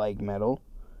only like metal.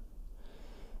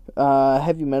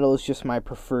 Heavy metal is just my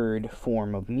preferred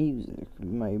form of music,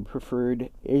 my preferred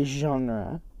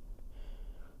genre.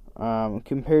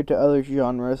 Compared to other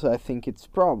genres, I think it's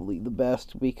probably the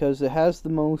best because it has the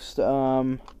most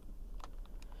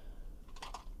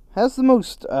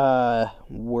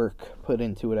work put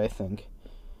into it, I think.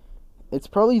 It's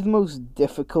probably the most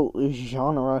difficult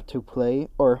genre to play,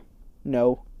 or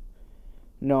no,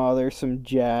 there's some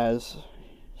jazz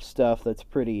stuff that's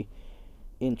pretty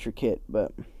intricate,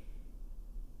 but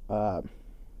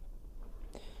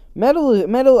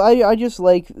metal, I just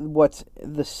like what's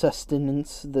the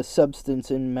substance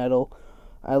in metal.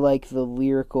 I like the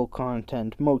lyrical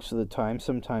content most of the time.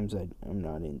 Sometimes I'm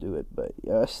not into it, but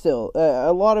still,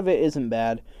 a lot of it isn't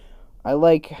bad. I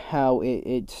like how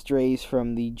it strays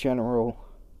from the general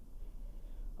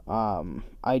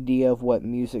idea of what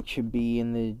music should be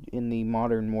in the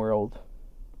modern world.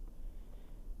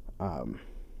 You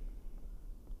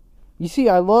see,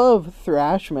 I love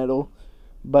thrash metal,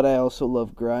 but I also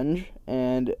love grunge,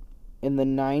 and in the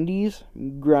 90s,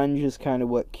 grunge is kind of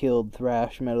what killed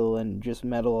thrash metal and just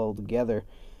metal altogether.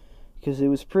 Because it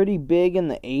was pretty big in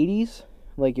the 80s.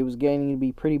 Like, it was getting to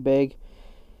be pretty big.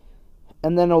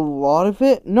 And then a lot of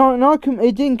it,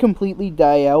 it didn't completely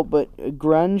die out, but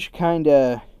grunge kind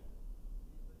of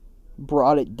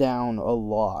brought it down a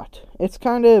lot. It's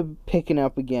kind of picking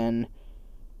up again.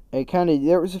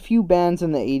 There was a few bands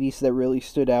in the 80s that really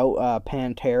stood out.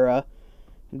 Pantera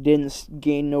didn't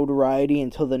gain notoriety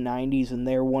until the 90s, and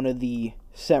they're one of the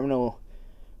seminal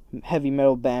heavy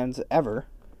metal bands ever.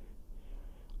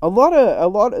 A lot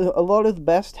of the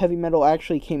best heavy metal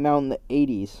actually came out in the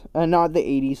 80s. Not the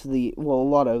 80s, a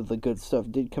lot of the good stuff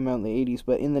did come out in the 80s,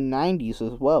 but in the 90s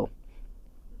as well.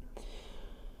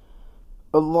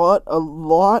 A lot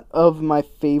of my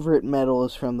favorite metal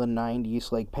is from the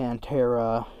 90s, like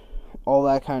Pantera, all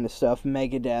that kind of stuff,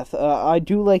 Megadeth. I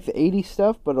do like the 80s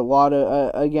stuff, but a lot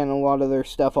of their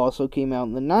stuff also came out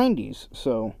in the 90s,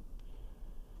 so...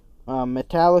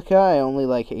 Metallica, I only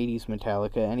like 80s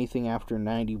Metallica. Anything after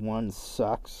 91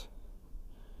 sucks.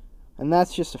 And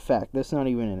that's just a fact. That's not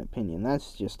even an opinion.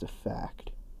 That's just a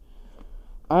fact.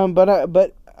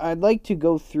 But I'd like to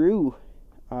go through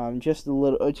just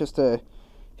a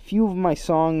few of my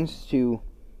songs to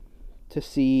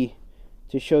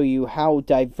show you how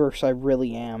diverse I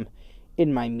really am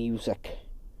in my music.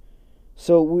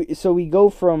 So we go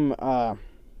from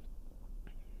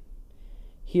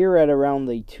here at around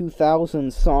the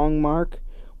 2000 song mark,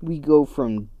 we go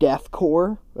from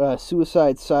deathcore,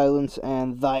 Suicide Silence,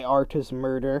 and Thy Art Is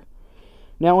Murder.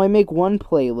 Now, I make one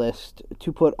playlist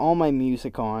to put all my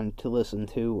music on to listen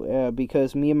to,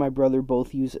 because me and my brother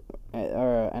both use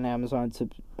an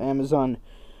Amazon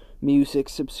Music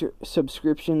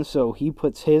subscription, so he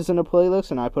puts his in a playlist,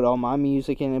 and I put all my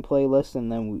music in a playlist, and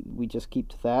then we just keep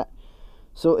to that.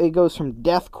 So it goes from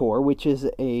deathcore, which is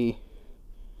a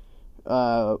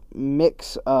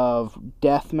mix of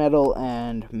death metal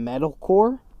and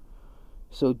metalcore.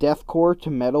 So deathcore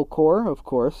to metalcore, of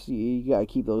course, you gotta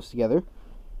keep those together.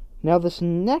 Now this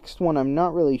next one, I'm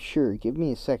not really sure. Give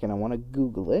me a second, I want to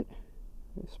Google it.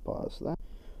 Let's pause that.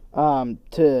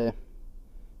 To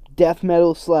death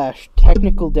metal /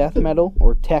 technical death metal,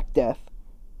 or tech death,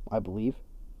 I believe.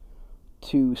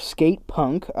 To skate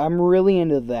punk, I'm really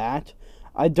into that.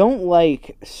 I don't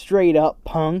like straight up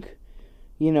punk.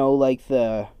 You know, like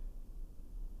the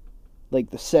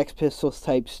Sex Pistols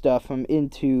type stuff. I'm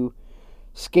into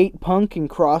skate punk and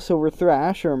crossover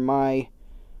thrash or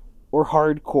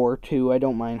hardcore too. I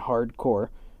don't mind hardcore,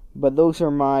 but those are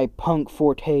my punk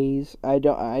fortes. I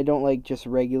don't like just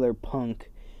regular punk,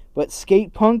 but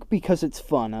skate punk because it's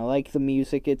fun. I like the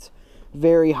music. It's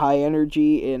very high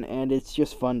energy and it's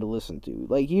just fun to listen to.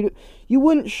 Like you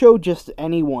wouldn't show just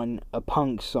anyone a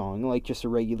punk song, like just a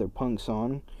regular punk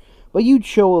song. But you'd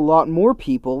show a lot more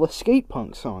people a skate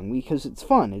punk song because it's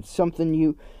fun. It's something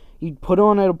you'd put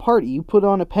on at a party. You put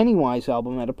on a Pennywise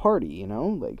album at a party, you know?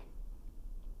 Like,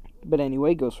 but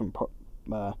anyway, it goes from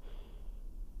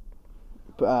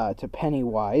to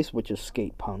Pennywise, which is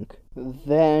skate punk.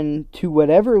 Then to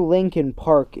whatever Linkin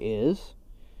Park is.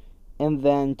 And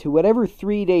then to whatever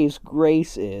 3 Days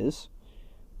Grace is.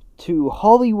 To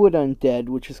Hollywood Undead,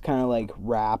 which is kind of like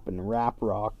rap and rap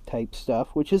rock type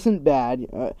stuff, which isn't bad.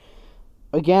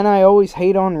 Again, I always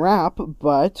hate on rap,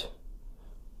 but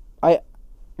a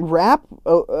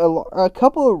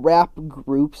couple of rap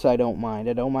groups I don't mind.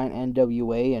 I don't mind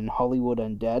NWA and Hollywood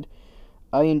Undead.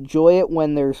 I enjoy it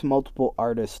when there's multiple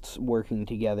artists working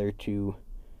together to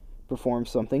perform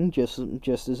something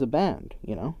just as a band,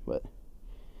 you know, but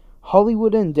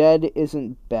Hollywood Undead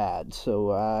isn't bad,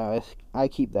 so I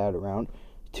keep that around.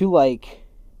 To like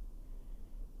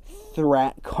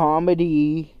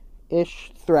comedy-ish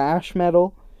thrash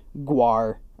metal,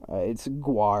 Gwar. It's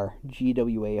Gwar,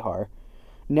 Gwar.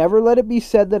 Never let it be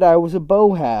said that I was a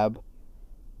bohab,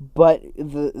 but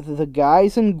the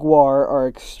guys in Gwar are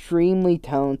extremely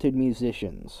talented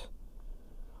musicians.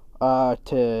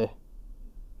 To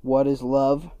What Is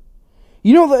Love?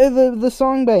 You know the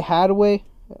song by Hadaway?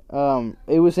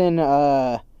 It was in,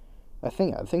 I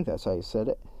think that's how you said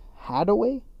it.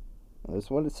 Hadaway? That's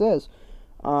what it says.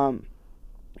 The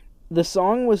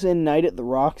song was in Night at the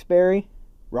Roxbury?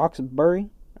 I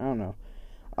don't know.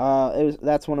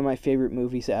 That's one of my favorite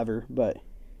movies ever, but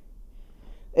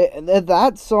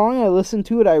that song, I listened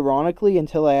to it ironically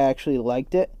until I actually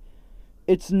liked it.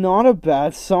 It's not a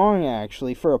bad song,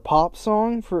 actually. For a pop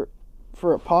song, for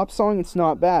a pop song, it's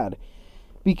not bad.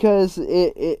 Because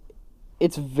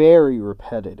it's very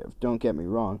repetitive, don't get me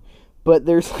wrong. But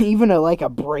there's even a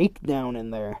breakdown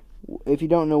in there. If you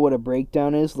don't know what a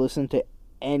breakdown is, listen to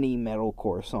any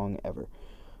metalcore song ever.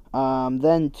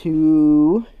 Then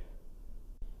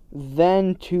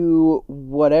to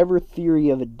whatever Theory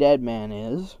of a Dead Man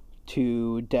is,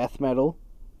 to death metal,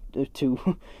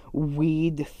 to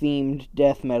weed-themed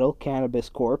death metal, Cannabis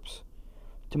Corpse,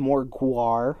 to more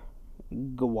Gwar,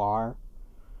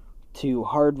 to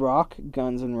hard rock,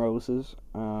 Guns N' Roses,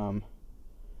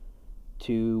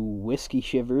 to Whiskey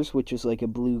Shivers, which is like a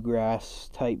bluegrass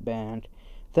type band,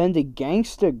 then to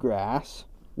Gangsta Grass,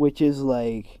 which is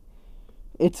like,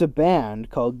 it's a band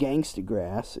called Gangsta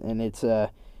Grass, and it's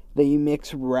they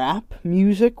mix rap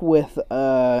music with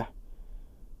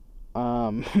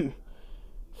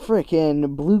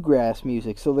frickin' bluegrass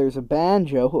music. So there's a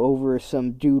banjo over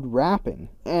some dude rapping,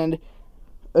 and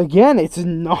again, it's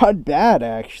not bad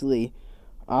actually.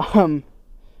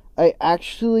 I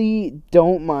actually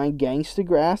don't mind Gangsta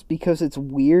Grass because it's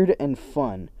weird and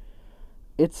fun.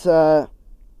 It's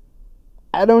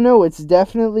I don't know, it's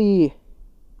definitely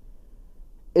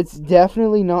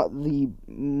not the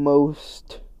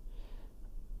most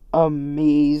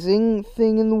amazing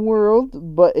thing in the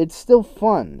world, but it's still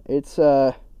fun. It's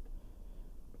a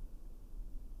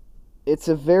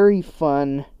very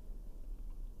fun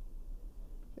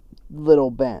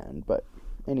little band. But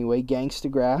anyway, Gangsta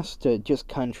Grass to just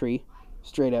country,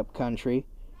 straight up country.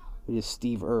 It is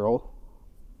Steve Earle.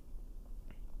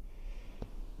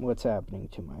 What's happening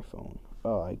to my phone?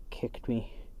 Oh, it kicked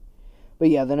me. But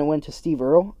yeah, then it went to Steve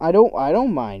Earle. I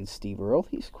don't mind Steve Earle.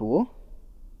 He's cool.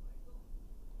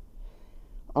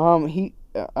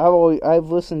 I've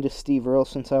listened to Steve Earle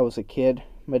since I was a kid.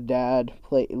 My dad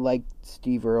likes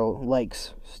Steve Earle.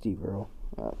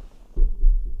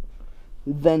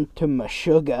 Then to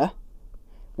Meshuggah,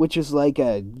 which is like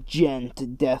a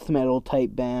gent death metal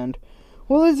type band.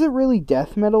 Well, is it really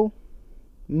death metal?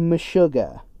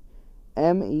 Meshuggah.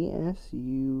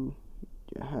 M-E-S-U...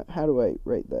 How do I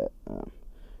write that?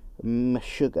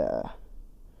 Meshuggah.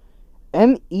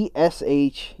 M-E-S-H-U-G-G-A.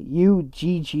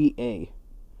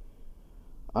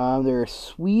 They're a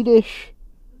Swedish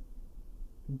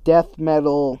death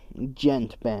metal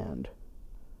gent band.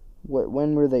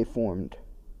 When were they formed?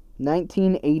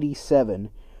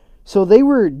 1987. So they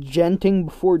were genting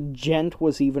before gent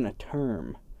was even a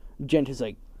term. Gent is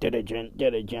like da-da-gent,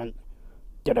 da-da-gent,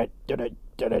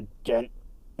 da-da-da-da-da-da-gent.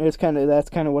 That's kind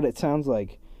of what it sounds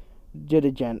like.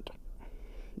 Da-da-gent.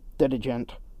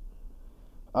 Da-da-gent.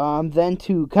 Then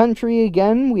to country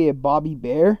again, we have Bobby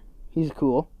Bear. He's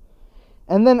cool.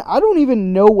 And then I don't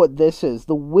even know what this is.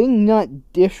 The Wingnut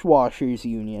Dishwashers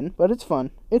Union. But it's fun.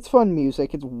 It's fun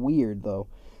music. It's weird, though.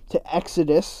 To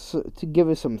Exodus, to give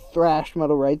us some thrash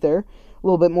metal right there. A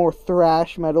little bit more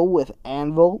thrash metal with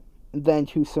Anvil. Then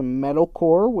to some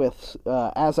metalcore with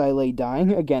As I Lay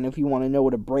Dying. Again, if you want to know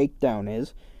what a breakdown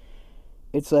is.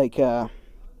 It's like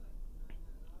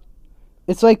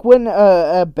when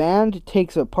a band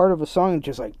takes a part of a song and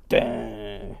just like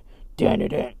dun, dun, dun,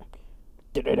 dun,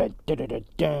 dun, dun,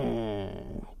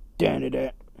 dun, dun,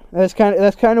 dun. That's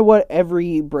kind of what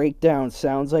every breakdown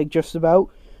sounds like, just about.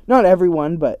 Not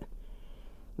everyone, but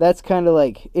that's kind of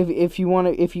like if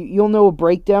you'll know a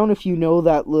breakdown if you know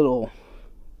that little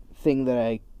thing that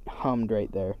I hummed right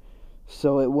there.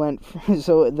 So it went.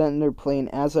 So then they're playing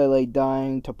As I Lay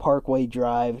Dying to Parkway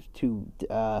Drive to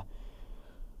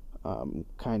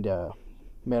kind of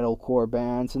metalcore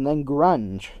bands, and then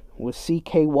grunge with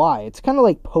CKY. It's kind of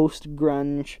like post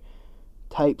grunge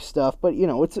type stuff, but you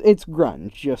know it's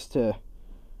grunge just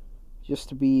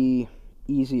to be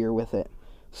easier with it.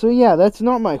 So yeah, that's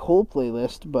not my whole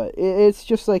playlist, but it's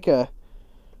just like the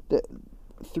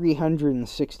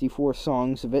 364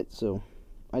 songs of it. So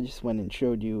I just went and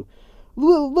showed you a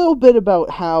little bit about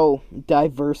how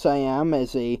diverse I am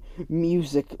as a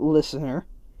music listener.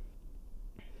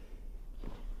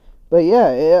 But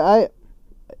yeah,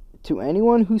 to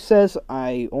anyone who says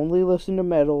I only listen to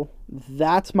metal,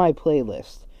 that's my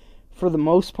playlist. For the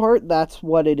most part, that's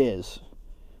what it is.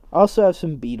 I also have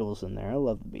some Beatles in there. I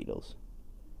love the Beatles.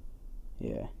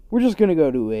 Yeah. We're just going to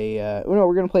go to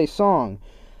we're going to play a song.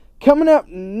 Coming up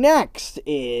next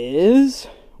is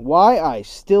Why I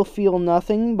Still Feel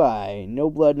Nothing by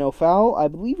No Blood, No Foul. I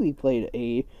believe we played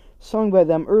a song by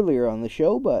them earlier on the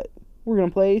show, but we're going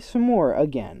to play some more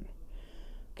again.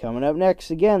 Coming up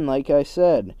next, again, like I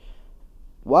said,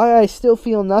 Why I Still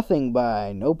Feel Nothing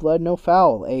by No Blood, No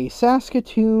Foul, a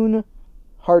Saskatoon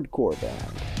hardcore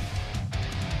band.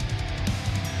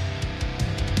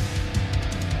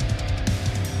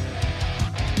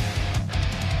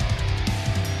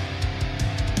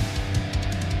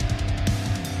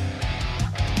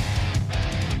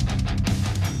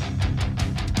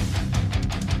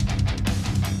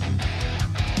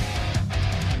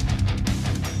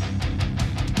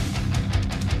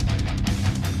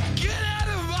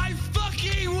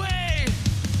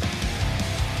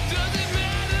 Doesn't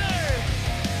matter.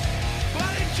 Why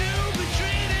did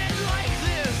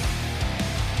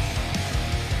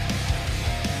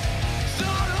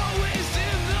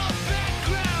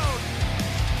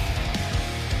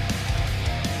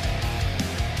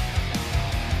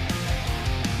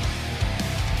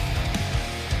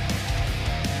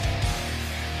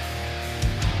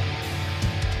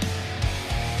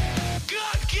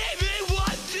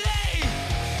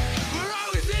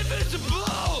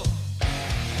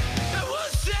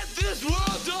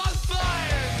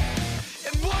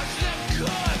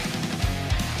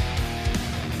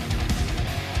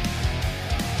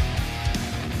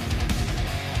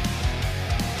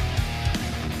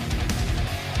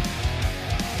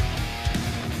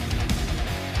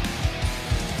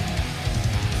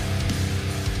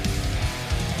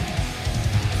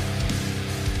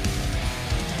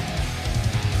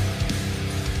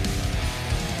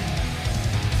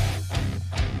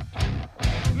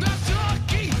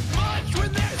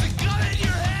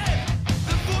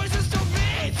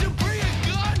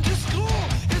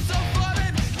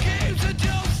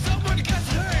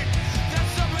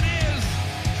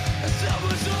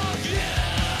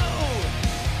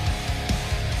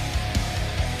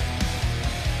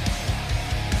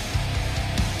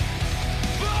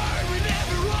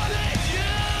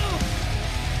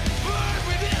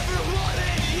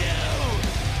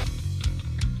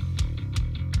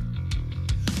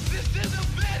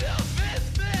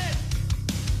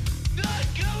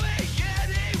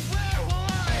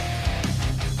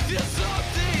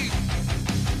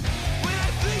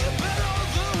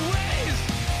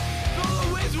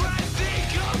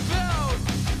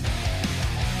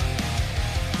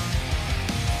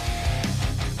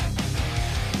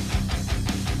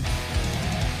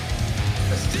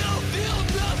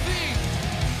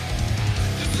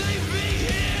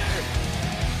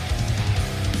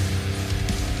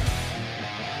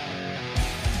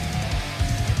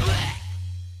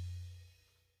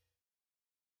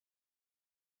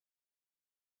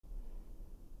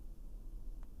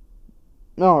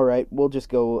Alright, we'll just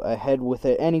go ahead with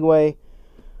it anyway.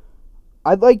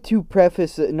 I'd like to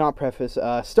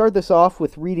start this off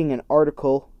with reading an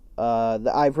article.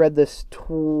 I've read this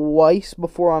twice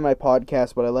before on my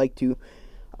podcast, but I like to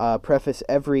preface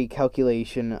every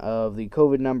calculation of the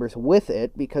COVID numbers with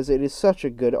it because it is such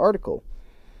a good article.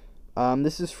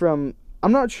 This is from,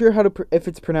 I'm not sure if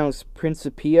it's pronounced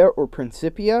Principia or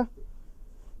Principia.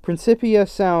 Principia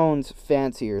sounds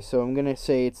fancier, so I'm going to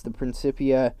say it's the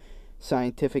Principia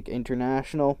Scientific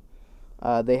International.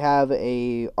 They have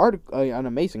an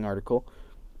amazing article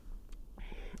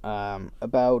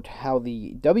about how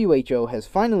the WHO has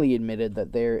finally admitted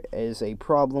that there is a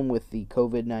problem with the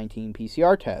COVID-19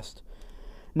 PCR test.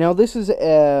 Now, this is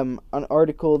an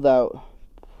article that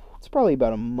it's probably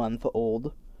about a month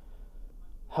old.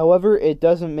 However, it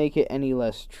doesn't make it any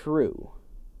less true.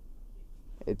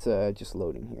 It's just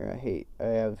loading here. I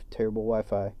have terrible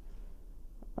Wi-Fi.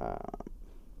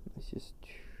 Let's just...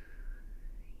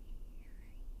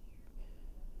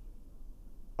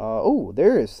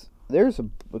 there's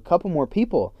a couple more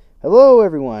people. Hello,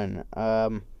 everyone.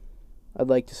 I'd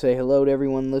like to say hello to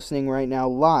everyone listening right now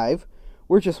live.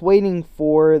 We're just waiting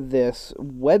for this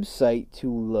website to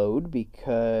load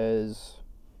because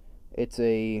it's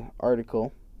a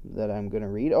article that I'm going to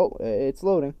read. Oh, it's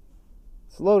loading.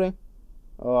 It's loading.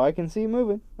 Oh, I can see it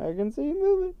moving.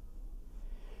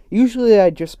 Usually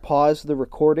I just pause the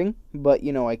recording, but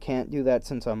I can't do that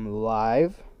since I'm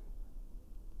live.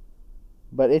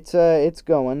 But it's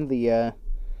going. The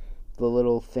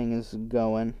little thing is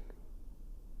going.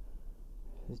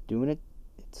 It's doing it.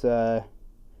 It's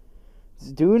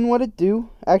doing what it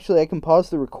do. Actually, I can pause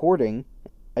the recording.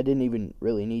 I didn't even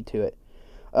really need to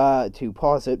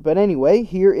pause it. But anyway,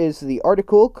 here is the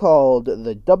article called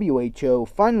 "The WHO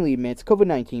Finally Admits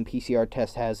COVID-19 PCR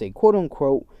Test Has a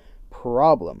Quote-Unquote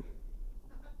Problem."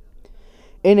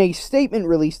 In a statement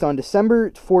released on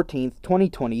December 14th,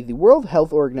 2020, the World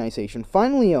Health Organization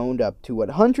finally owned up to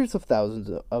what hundreds of thousands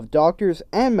of doctors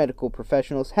and medical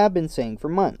professionals have been saying for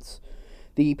months.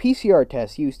 The PCR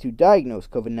test used to diagnose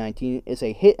COVID-19 is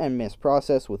a hit-and-miss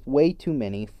process with way too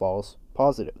many false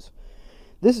positives.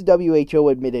 This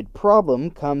WHO-admitted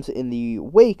problem comes in the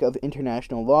wake of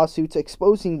international lawsuits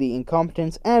exposing the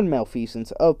incompetence and malfeasance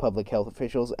of public health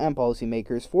officials and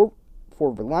policymakers for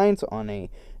reliance on a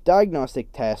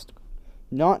diagnostic test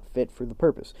not fit for the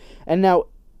purpose. And now,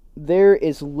 there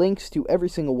is links to every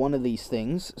single one of these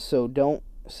things, so don't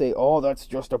say, oh, that's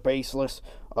just a baseless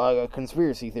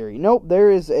conspiracy theory. Nope,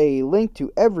 there is a link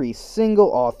to every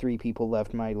single, all 3 people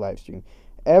left my live stream,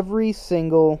 every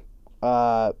single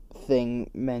thing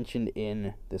mentioned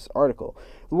in this article.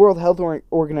 The World Health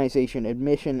Organization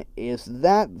admission is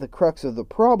that the crux of the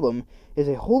problem is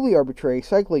a wholly arbitrary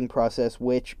cycling process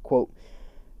which, quote,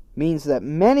 means that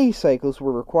many cycles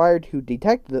were required to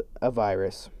detect a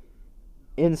virus.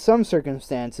 In some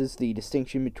circumstances, the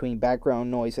distinction between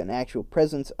background noise and actual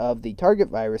presence of the target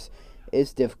virus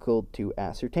is difficult to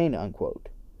ascertain, unquote.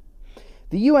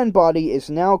 The UN body is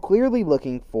now clearly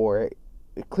looking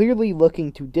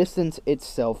to distance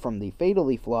itself from the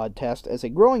fatally flawed test as a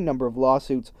growing number of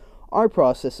lawsuits are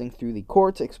processing through the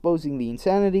courts, exposing the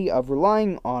insanity of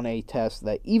relying on a test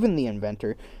that even the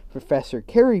inventor, Professor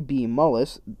Carrie B.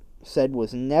 Mullis, said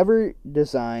was never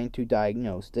designed to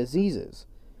diagnose diseases.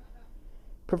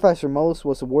 Professor Mullis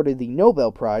was awarded the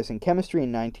Nobel Prize in Chemistry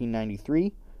in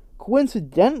 1993.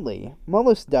 Coincidentally,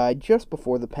 Mullis died just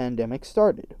before the pandemic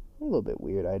started. A little bit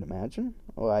weird, I'd imagine.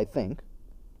 Well, I think.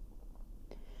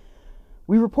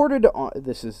 We reported on...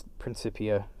 This is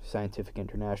Principia Scientific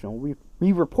International.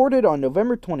 We reported on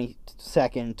November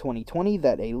 22nd, 2020,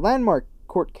 that a landmark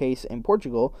court case in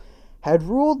Portugal had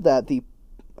ruled that the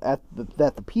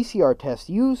PCR test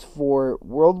used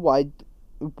worldwide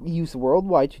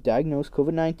to diagnose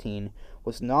COVID-19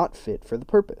 was not fit for the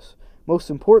purpose. Most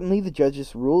importantly, the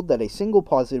judges ruled that a single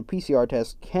positive PCR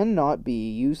test cannot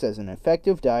be used as an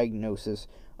effective diagnosis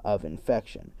of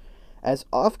infection. As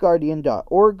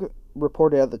offguardian.org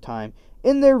reported at the time,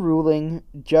 in their ruling,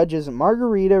 judges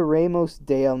Margarita Ramos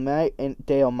de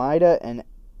Almeida and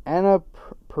Ana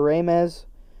Paremes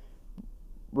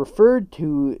referred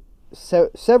to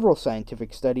several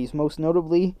scientific studies, most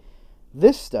notably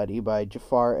this study by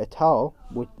Jafar et al.,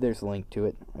 which there's a link to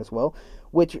it as well,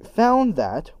 which found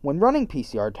that when running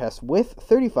PCR tests with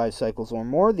 35 cycles or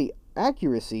more, the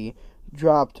accuracy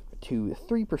dropped to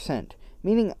 3%,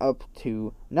 meaning up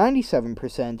to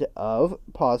 97% of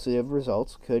positive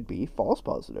results could be false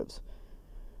positives.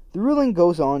 The ruling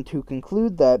goes on to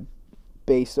conclude that,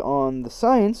 based on the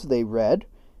science they read,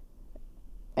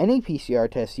 any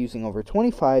PCR test using over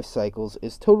 25 cycles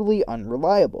is totally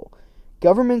unreliable.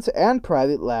 Governments and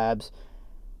private labs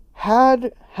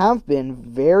have been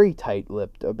very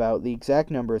tight-lipped about the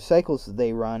exact number of cycles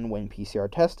they run when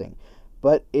PCR testing,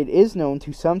 but it is known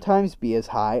to sometimes be as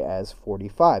high as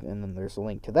 45, and then there's a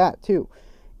link to that too.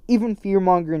 Even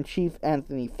fearmonger-in-chief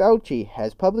Anthony Fauci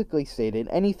has publicly stated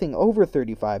anything over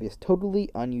 35 is totally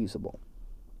unusable.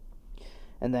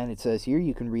 And then it says here,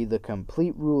 you can read the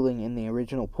complete ruling in the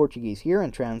original Portuguese here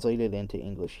and translate it into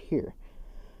English here.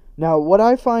 Now, what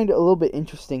I find a little bit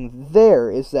interesting there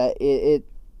is that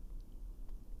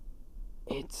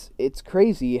it's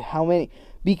crazy how many,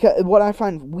 because what I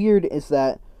find weird is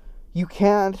that you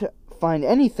can't find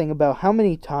anything about how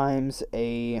many times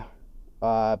a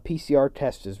PCR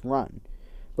test is run.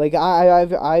 Like,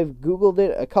 I've Googled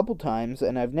it a couple times,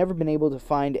 and I've never been able to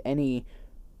find any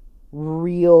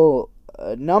real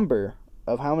number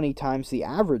of how many times the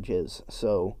average is,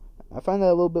 so I find that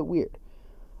a little bit weird.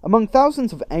 Among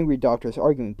thousands of angry doctors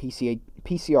arguing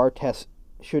PCR tests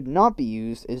should not be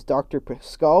used is Dr.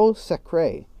 Pascal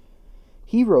Sacre.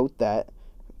 He wrote that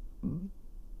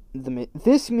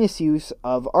this misuse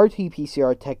of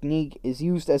RT-PCR technique is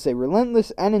used as a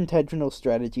relentless and intentional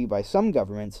strategy by some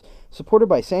governments, supported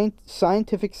by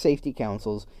scientific safety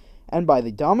councils, and by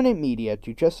the dominant media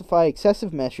to justify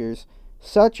excessive measures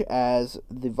such as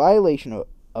the violation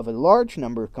of a large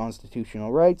number of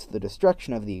constitutional rights, the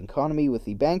destruction of the economy with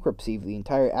the bankruptcy of the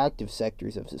entire active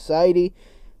sectors of society,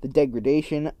 the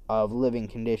degradation of living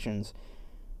conditions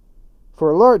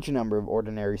for a large number of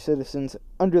ordinary citizens,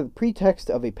 under the pretext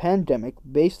of a pandemic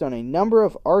based on a number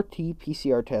of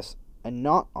RT-PCR tests and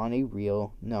not on a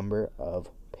real number of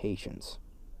patients.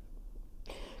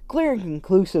 Clear and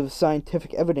conclusive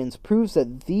scientific evidence proves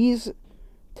that these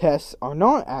tests are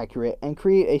not accurate and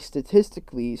create a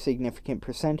statistically significant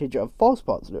percentage of false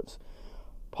positives.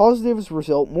 Positive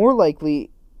results more likely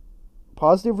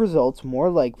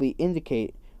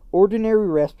indicate ordinary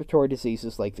respiratory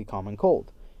diseases like the common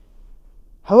cold.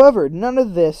 However, none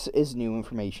of this is new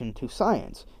information to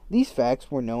science. These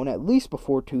facts were known at least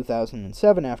before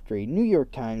 2007 after a New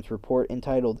York Times report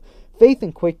entitled "Faith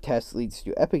in Quick Tests Leads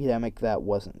to Epidemic That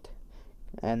Wasn't."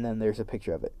 And then there's a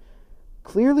picture of it.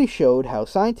 Clearly showed how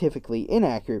scientifically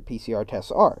inaccurate PCR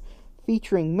tests are,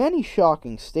 featuring many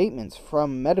shocking statements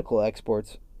from medical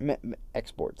experts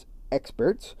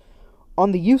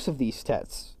on the use of these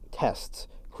tests,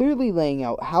 clearly laying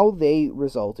out how they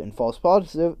result in false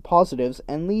positives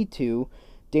and lead to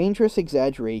dangerous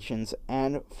exaggerations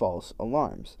and false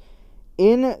alarms.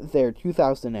 In their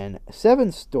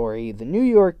 2007 story, the New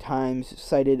York Times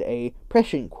cited a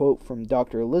prescient quote from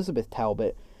Dr. Elizabeth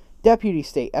Talbot, Deputy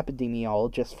State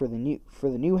Epidemiologist for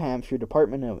the New Hampshire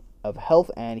Department of Health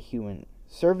and Human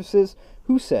Services,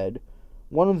 who said,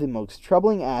 "One of the most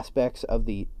troubling aspects of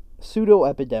the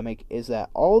pseudo-epidemic is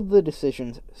that all the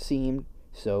decisions seemed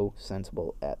so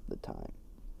sensible at the time.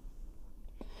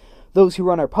 Those who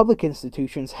run our public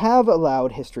institutions have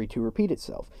allowed history to repeat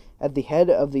itself. At the head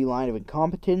of the line of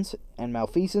incompetence and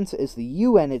malfeasance is the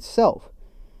UN itself."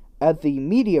 At the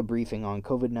media briefing on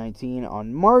COVID-19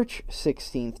 on March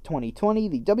 16, 2020,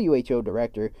 the WHO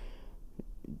Director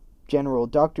General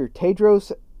Dr.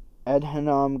 Tedros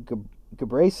Adhanom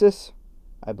Ghebreyesus,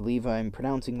 I believe I'm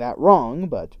pronouncing that wrong,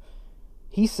 but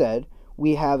he said,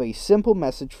 "We have a simple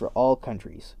message for all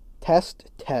countries. Test,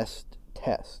 test,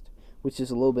 test," which is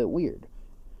a little bit weird.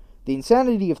 The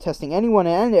insanity of testing anyone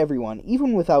and everyone,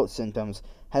 even without symptoms,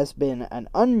 has been an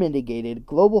unmitigated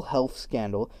global health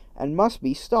scandal and must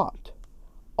be stopped.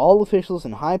 All officials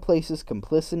in high places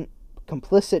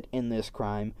complicit in this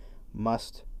crime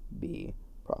must be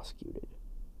prosecuted.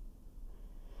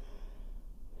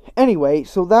 Anyway,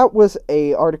 so that was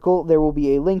an article. There will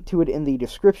be a link to it in the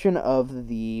description of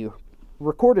the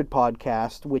recorded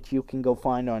podcast, which you can go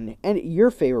find on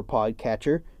your favorite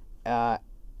podcatcher,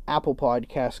 Apple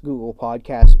Podcasts, Google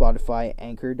Podcasts, Spotify,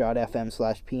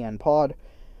 Anchor.fm/PNPod.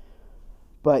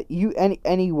 But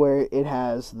anywhere it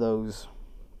has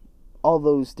all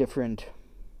those different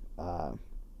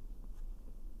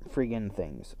friggin'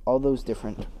 things, all those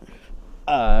different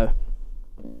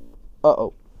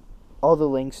all the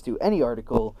links to any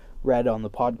article read on the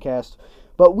podcast.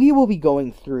 But we will be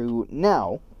going through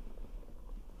now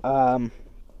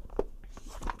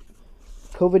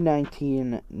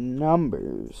COVID-19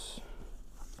 numbers.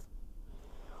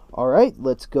 Alright,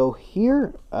 let's go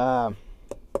here.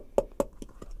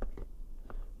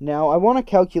 Now, I want to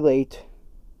calculate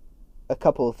a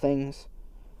couple of things.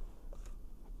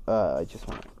 I just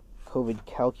want COVID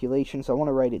calculations. I want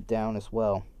to write it down as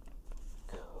well.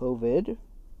 COVID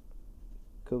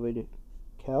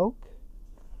calc.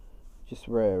 Just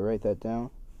write that down.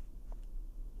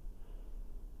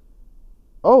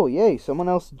 Oh, yay, someone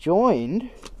else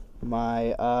joined.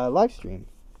 my live stream.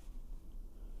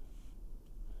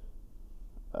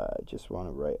 Just want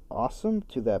to write awesome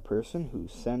to that person who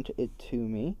sent it to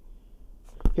me.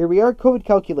 Here we are, COVID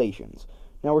calculations.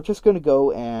 Now we're just going to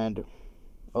go and...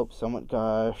 Oh,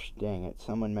 gosh dang it,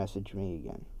 someone messaged me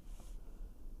again.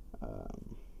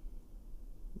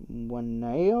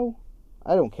 Waneo?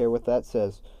 I don't care what that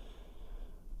says.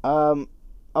 I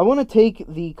want to take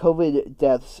the COVID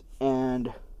deaths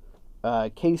and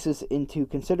cases into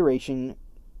consideration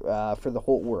for the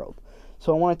whole world.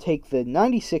 So I want to take the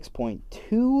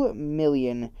 96.2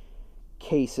 million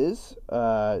cases,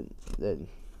 the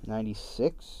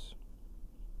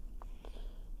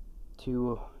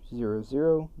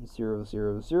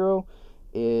 96.20000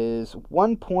 is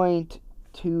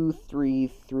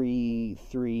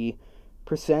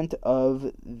 1.2333%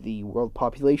 of the world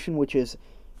population, which is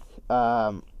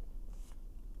about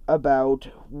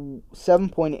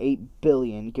 7.8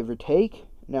 billion, give or take.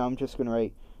 Now I'm just going to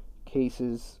write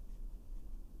cases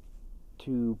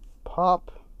to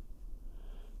pop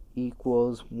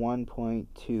equals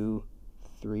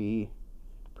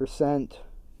 1.23%,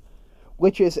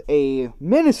 which is a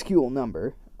minuscule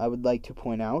number, I would like to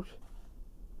point out.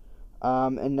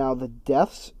 And now the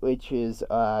deaths, which is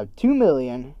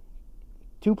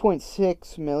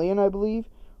 2.6 million, I believe,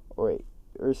 or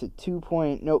is it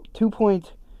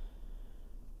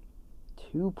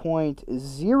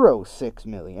 2.06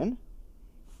 million.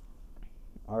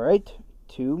 All right,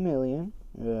 2 million,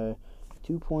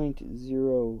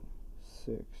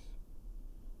 2.06.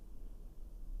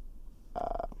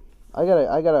 I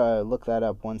gotta look that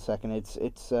up 1 second. It's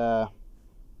I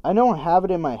don't have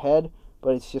it in my head,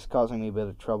 but it's just causing me a bit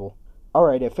of trouble. All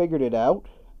right, I figured it out.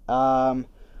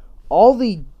 All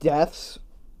the deaths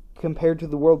compared to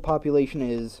the world population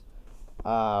is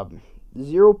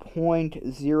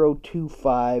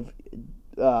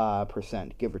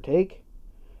 0.025%, give or take.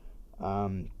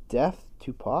 Death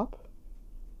to pop.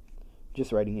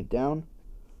 Just writing it down.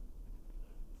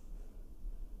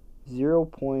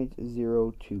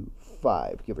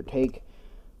 0.025, give or take,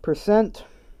 percent.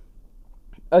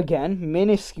 Again,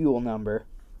 minuscule number.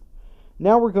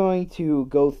 Now we're going to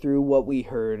go through what we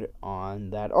heard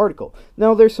on that article.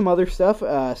 Now there's some other stuff,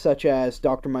 such as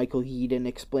Dr. Michael Heaton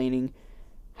explaining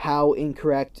how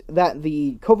incorrect that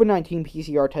the COVID-19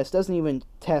 PCR test doesn't even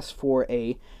test for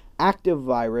a active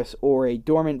virus or a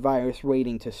dormant virus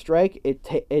waiting to strike.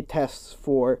 It tests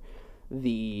for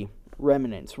the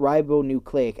remnants,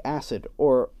 ribonucleic acid,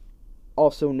 or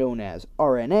also known as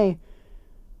RNA.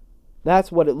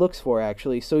 That's what it looks for,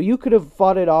 actually. So you could have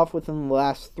fought it off within the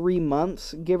last 3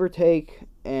 months, give or take,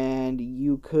 and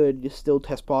you could still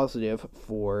test positive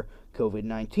for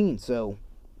COVID-19. So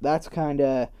that's kind of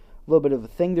a little bit of a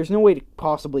thing. There's no way to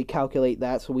possibly calculate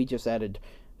that, so we just added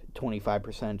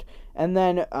 25%. And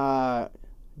then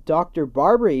Dr.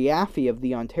 Barbara Yaffe of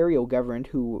the Ontario government,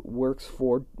 who works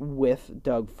with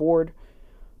Doug Ford,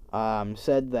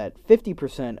 said that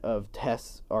 50% of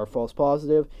tests are false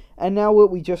positive. And now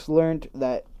what we just learned,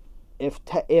 that if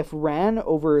ran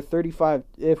 35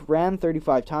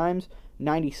 times,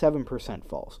 97%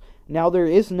 false. Now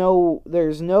there's no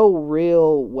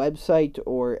real website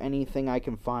or anything I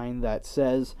can find that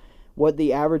says what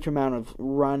the average amount of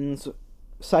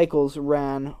cycles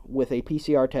ran with a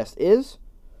PCR test is.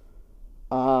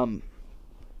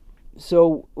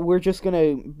 So we're just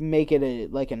gonna make it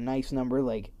a nice number,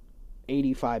 like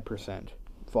 85%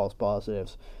 false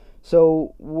positives.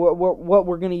 So what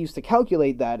we're gonna use to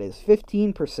calculate that is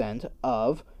 15%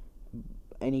 of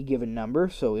any given number.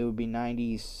 So it would be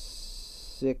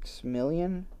 96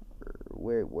 million.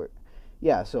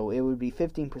 So it would be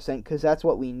 15%, because that's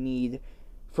what we need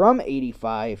from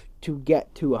 85 to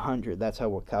get to 100. That's how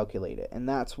we'll calculate it, and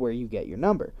that's where you get your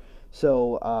number.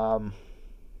 So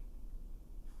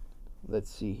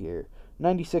let's see here,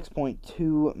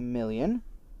 96.2 million.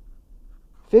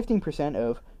 15%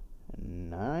 of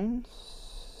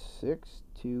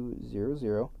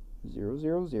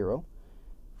 9620000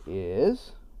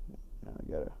 is, now I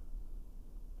gotta,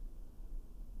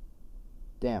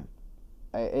 damn,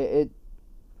 it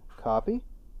copy,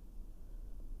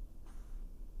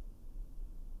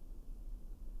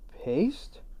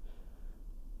 paste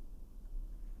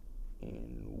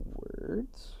in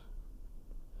words.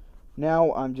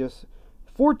 Now I'm just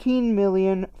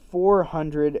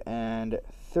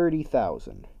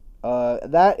 14,430,000.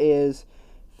 That is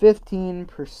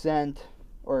 15%,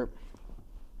 or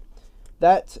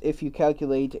that's if you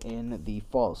calculate in the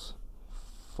false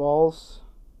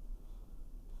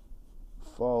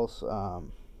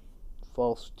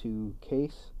to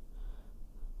case,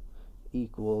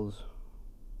 equals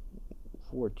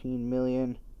 14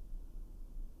 million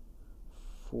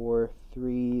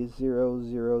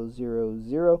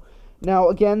 430,000. Now,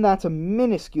 again, that's a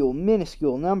minuscule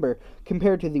number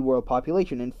compared to the world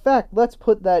population. In fact, let's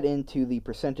put that into the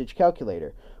percentage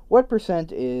calculator. What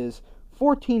percent is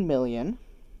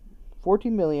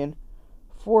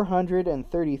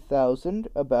 14,430,000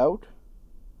 about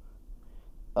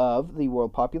of the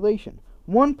world population?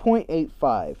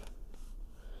 1.85.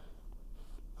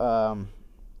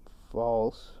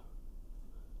 False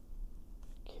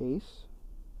case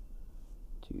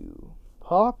to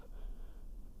pop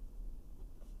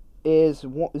is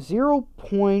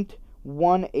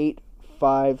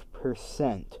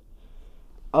 0.185%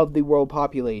 of the world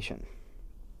population.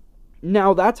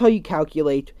 Now, that's how you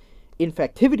calculate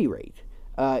infectivity rate,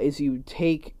 is you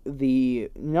take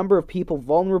the number of people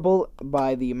vulnerable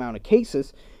by the amount of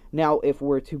cases. Now, if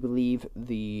we're to believe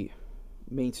the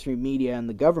mainstream media and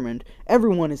the government,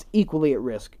 everyone is equally at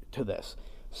risk to this.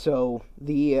 So,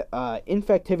 the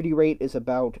infectivity rate is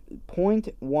about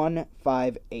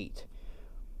 0.158.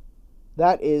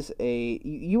 That is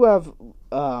you have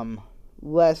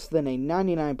less than a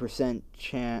 99%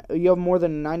 chance, you have more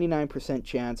than a 99%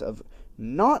 chance of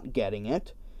not getting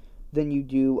it than you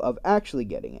do of actually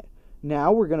getting it.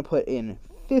 Now we're going to put in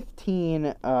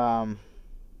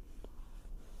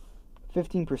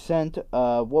 15%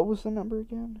 of, what was the number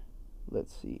again?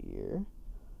 Let's see here.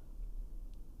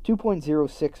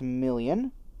 2.06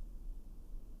 million.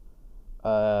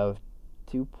 15%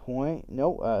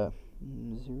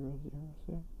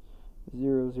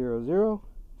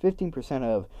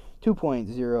 of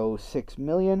 2.06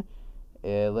 million.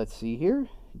 Let's see here.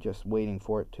 Just waiting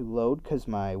for it to load because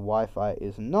my Wi-Fi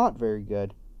is not very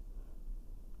good.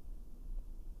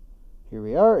 Here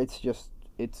we are. It's just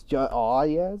oh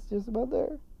yeah, it's just about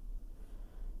there.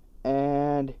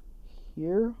 And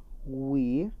here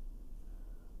we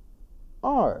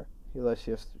are. Here, let's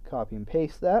just copy and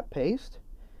paste that. Paste.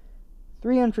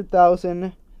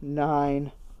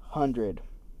 300,900.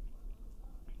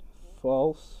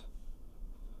 False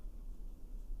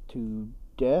to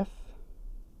death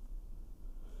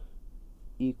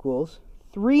equals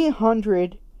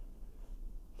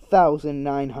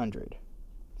 300,900.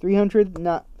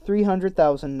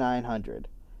 300,900.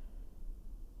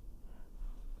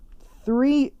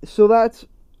 So that's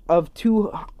of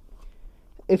two.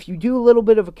 If you do a little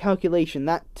bit of a calculation,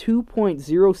 that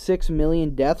 2.06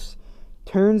 million deaths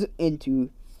turns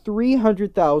into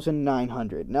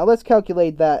 300,900. Now let's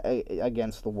calculate that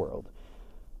against the world.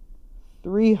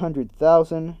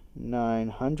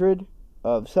 300,900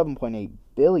 of 7.8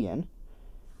 billion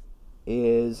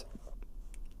is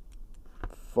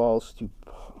false to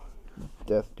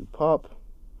death to pop.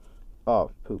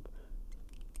 Oh, poop.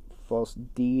 False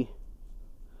D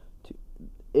to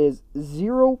is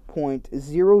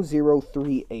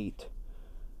 0.0038.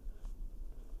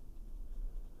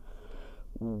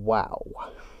 Wow.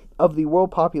 Of the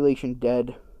world population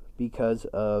dead because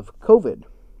of COVID.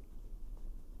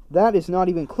 That is not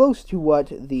even close to what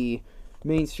the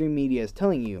mainstream media is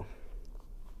telling you.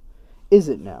 Is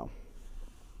it now?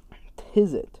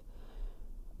 Is it?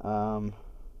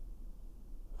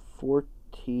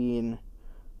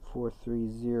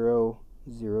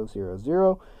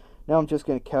 14,430,000. Now I'm just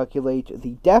going to calculate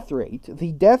the death rate.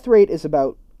 The death rate is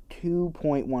about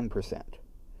 2.1%.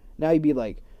 Now you'd be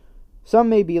like, some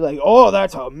may be like, oh,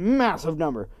 that's a massive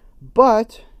number.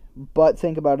 But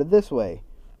think about it this way.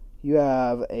 You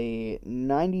have a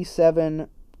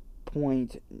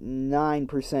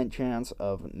 97.9% chance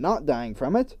of not dying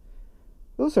from it.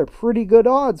 Those are pretty good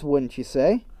odds, wouldn't you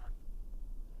say?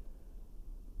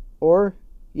 Or,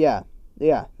 yeah,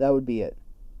 that would be it.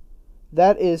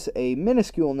 That is a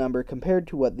minuscule number compared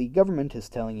to what the government is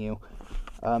telling you.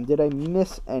 Did I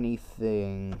miss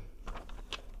anything?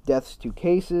 Deaths to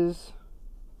cases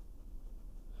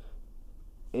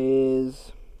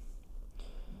is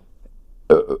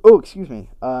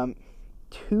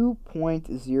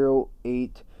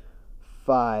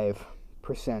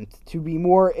 2.085% to be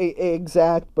more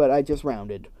exact, but I just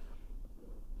rounded.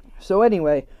 So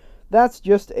anyway, that's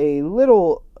just a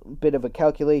little bit of a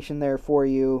calculation there for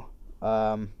you.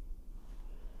 I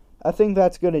think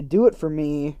that's going to do it for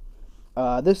me.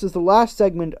 This is the last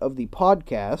segment of the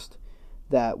podcast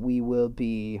that we will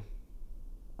be,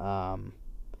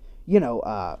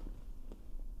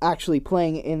 actually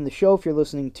playing in the show if you're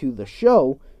listening to the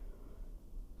show.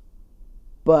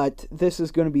 But this is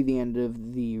going to be the end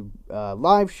of the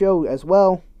live show as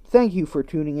well. Thank you for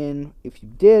tuning in. If you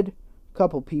did, a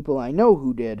couple people I know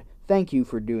who did, thank you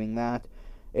for doing that.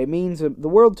 It means the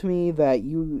world to me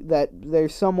that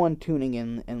there's someone tuning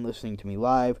in and listening to me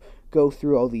live. go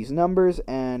through all these numbers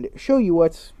and show you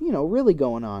what's, really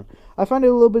going on. I find it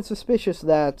a little bit suspicious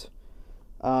that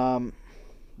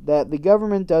the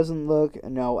government doesn't look...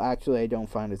 No, actually, I don't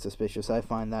find it suspicious. I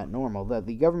find that normal. That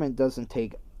the government doesn't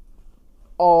take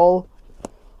all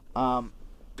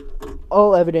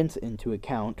evidence into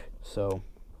account. So,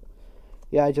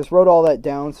 yeah, I just wrote all that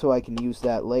down so I can use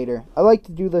that later. I like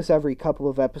to do this every couple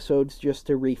of episodes just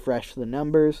to refresh the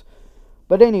numbers.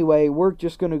 But anyway, we're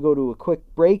just going to go to a quick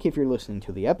break if you're listening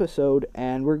to the episode,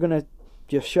 and we're going to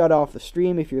just shut off the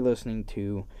stream if you're listening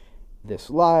to this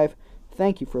live.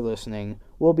 Thank you for listening.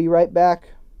 We'll be right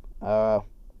back, or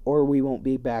we won't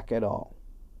be back at all.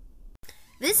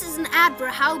 This is an ad for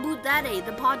How About That A,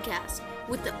 the podcast,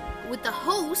 with the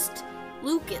host,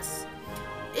 Lucas.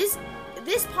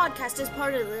 This podcast is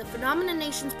part of the Phenomena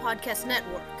Nations Podcast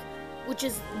Network, which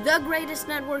is the greatest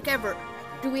network ever.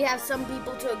 Do we have some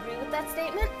people to agree with that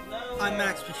statement? I'm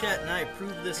Max Pichette, and I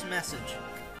approve this message.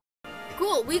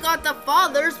 Cool, we got the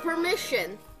father's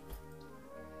permission.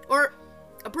 Or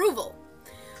approval.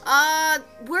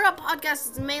 We're a podcast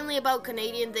that's mainly about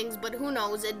Canadian things, but who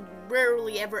knows, it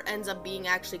rarely ever ends up being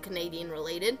actually Canadian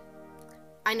related.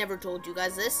 I never told you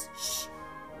guys this. Shh.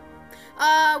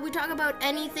 We talk about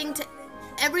everything to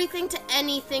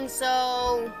anything,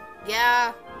 so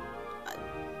yeah.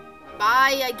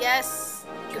 Bye, I guess.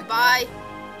 Goodbye.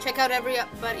 Check out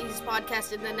everybody's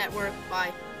podcast in the network.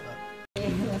 Bye.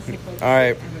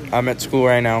 Alright, I'm at school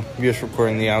right now. I'm just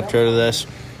recording the outro to this.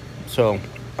 So,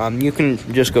 you can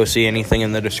just go see anything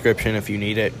in the description if you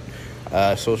need it.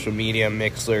 Social media,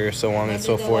 Mixler, so on and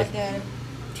so forth.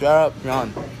 Shut up,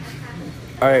 John.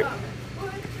 Alright,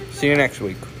 see you next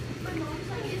week.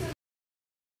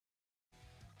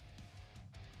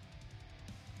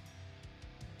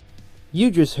 You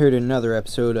just heard another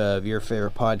episode of your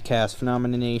favorite podcast,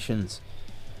 Phenomena Nations.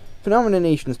 Phenomena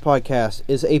Nations Podcast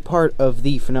is a part of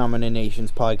the Phenomena Nations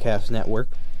Podcast Network,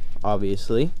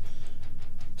 obviously.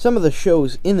 Some of the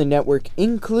shows in the network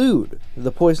include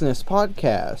The Poisonous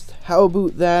Podcast, How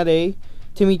About That A,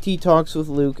 Timmy T Talks with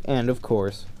Luke, and of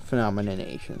course, Phenomena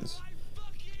Nations.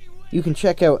 You can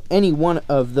check out any one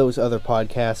of those other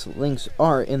podcasts. Links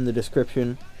are in the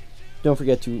description. Don't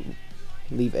forget to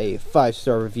leave a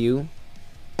 5-star review.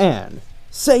 And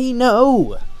say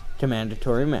no to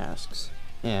mandatory masks.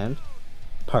 And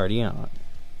party on.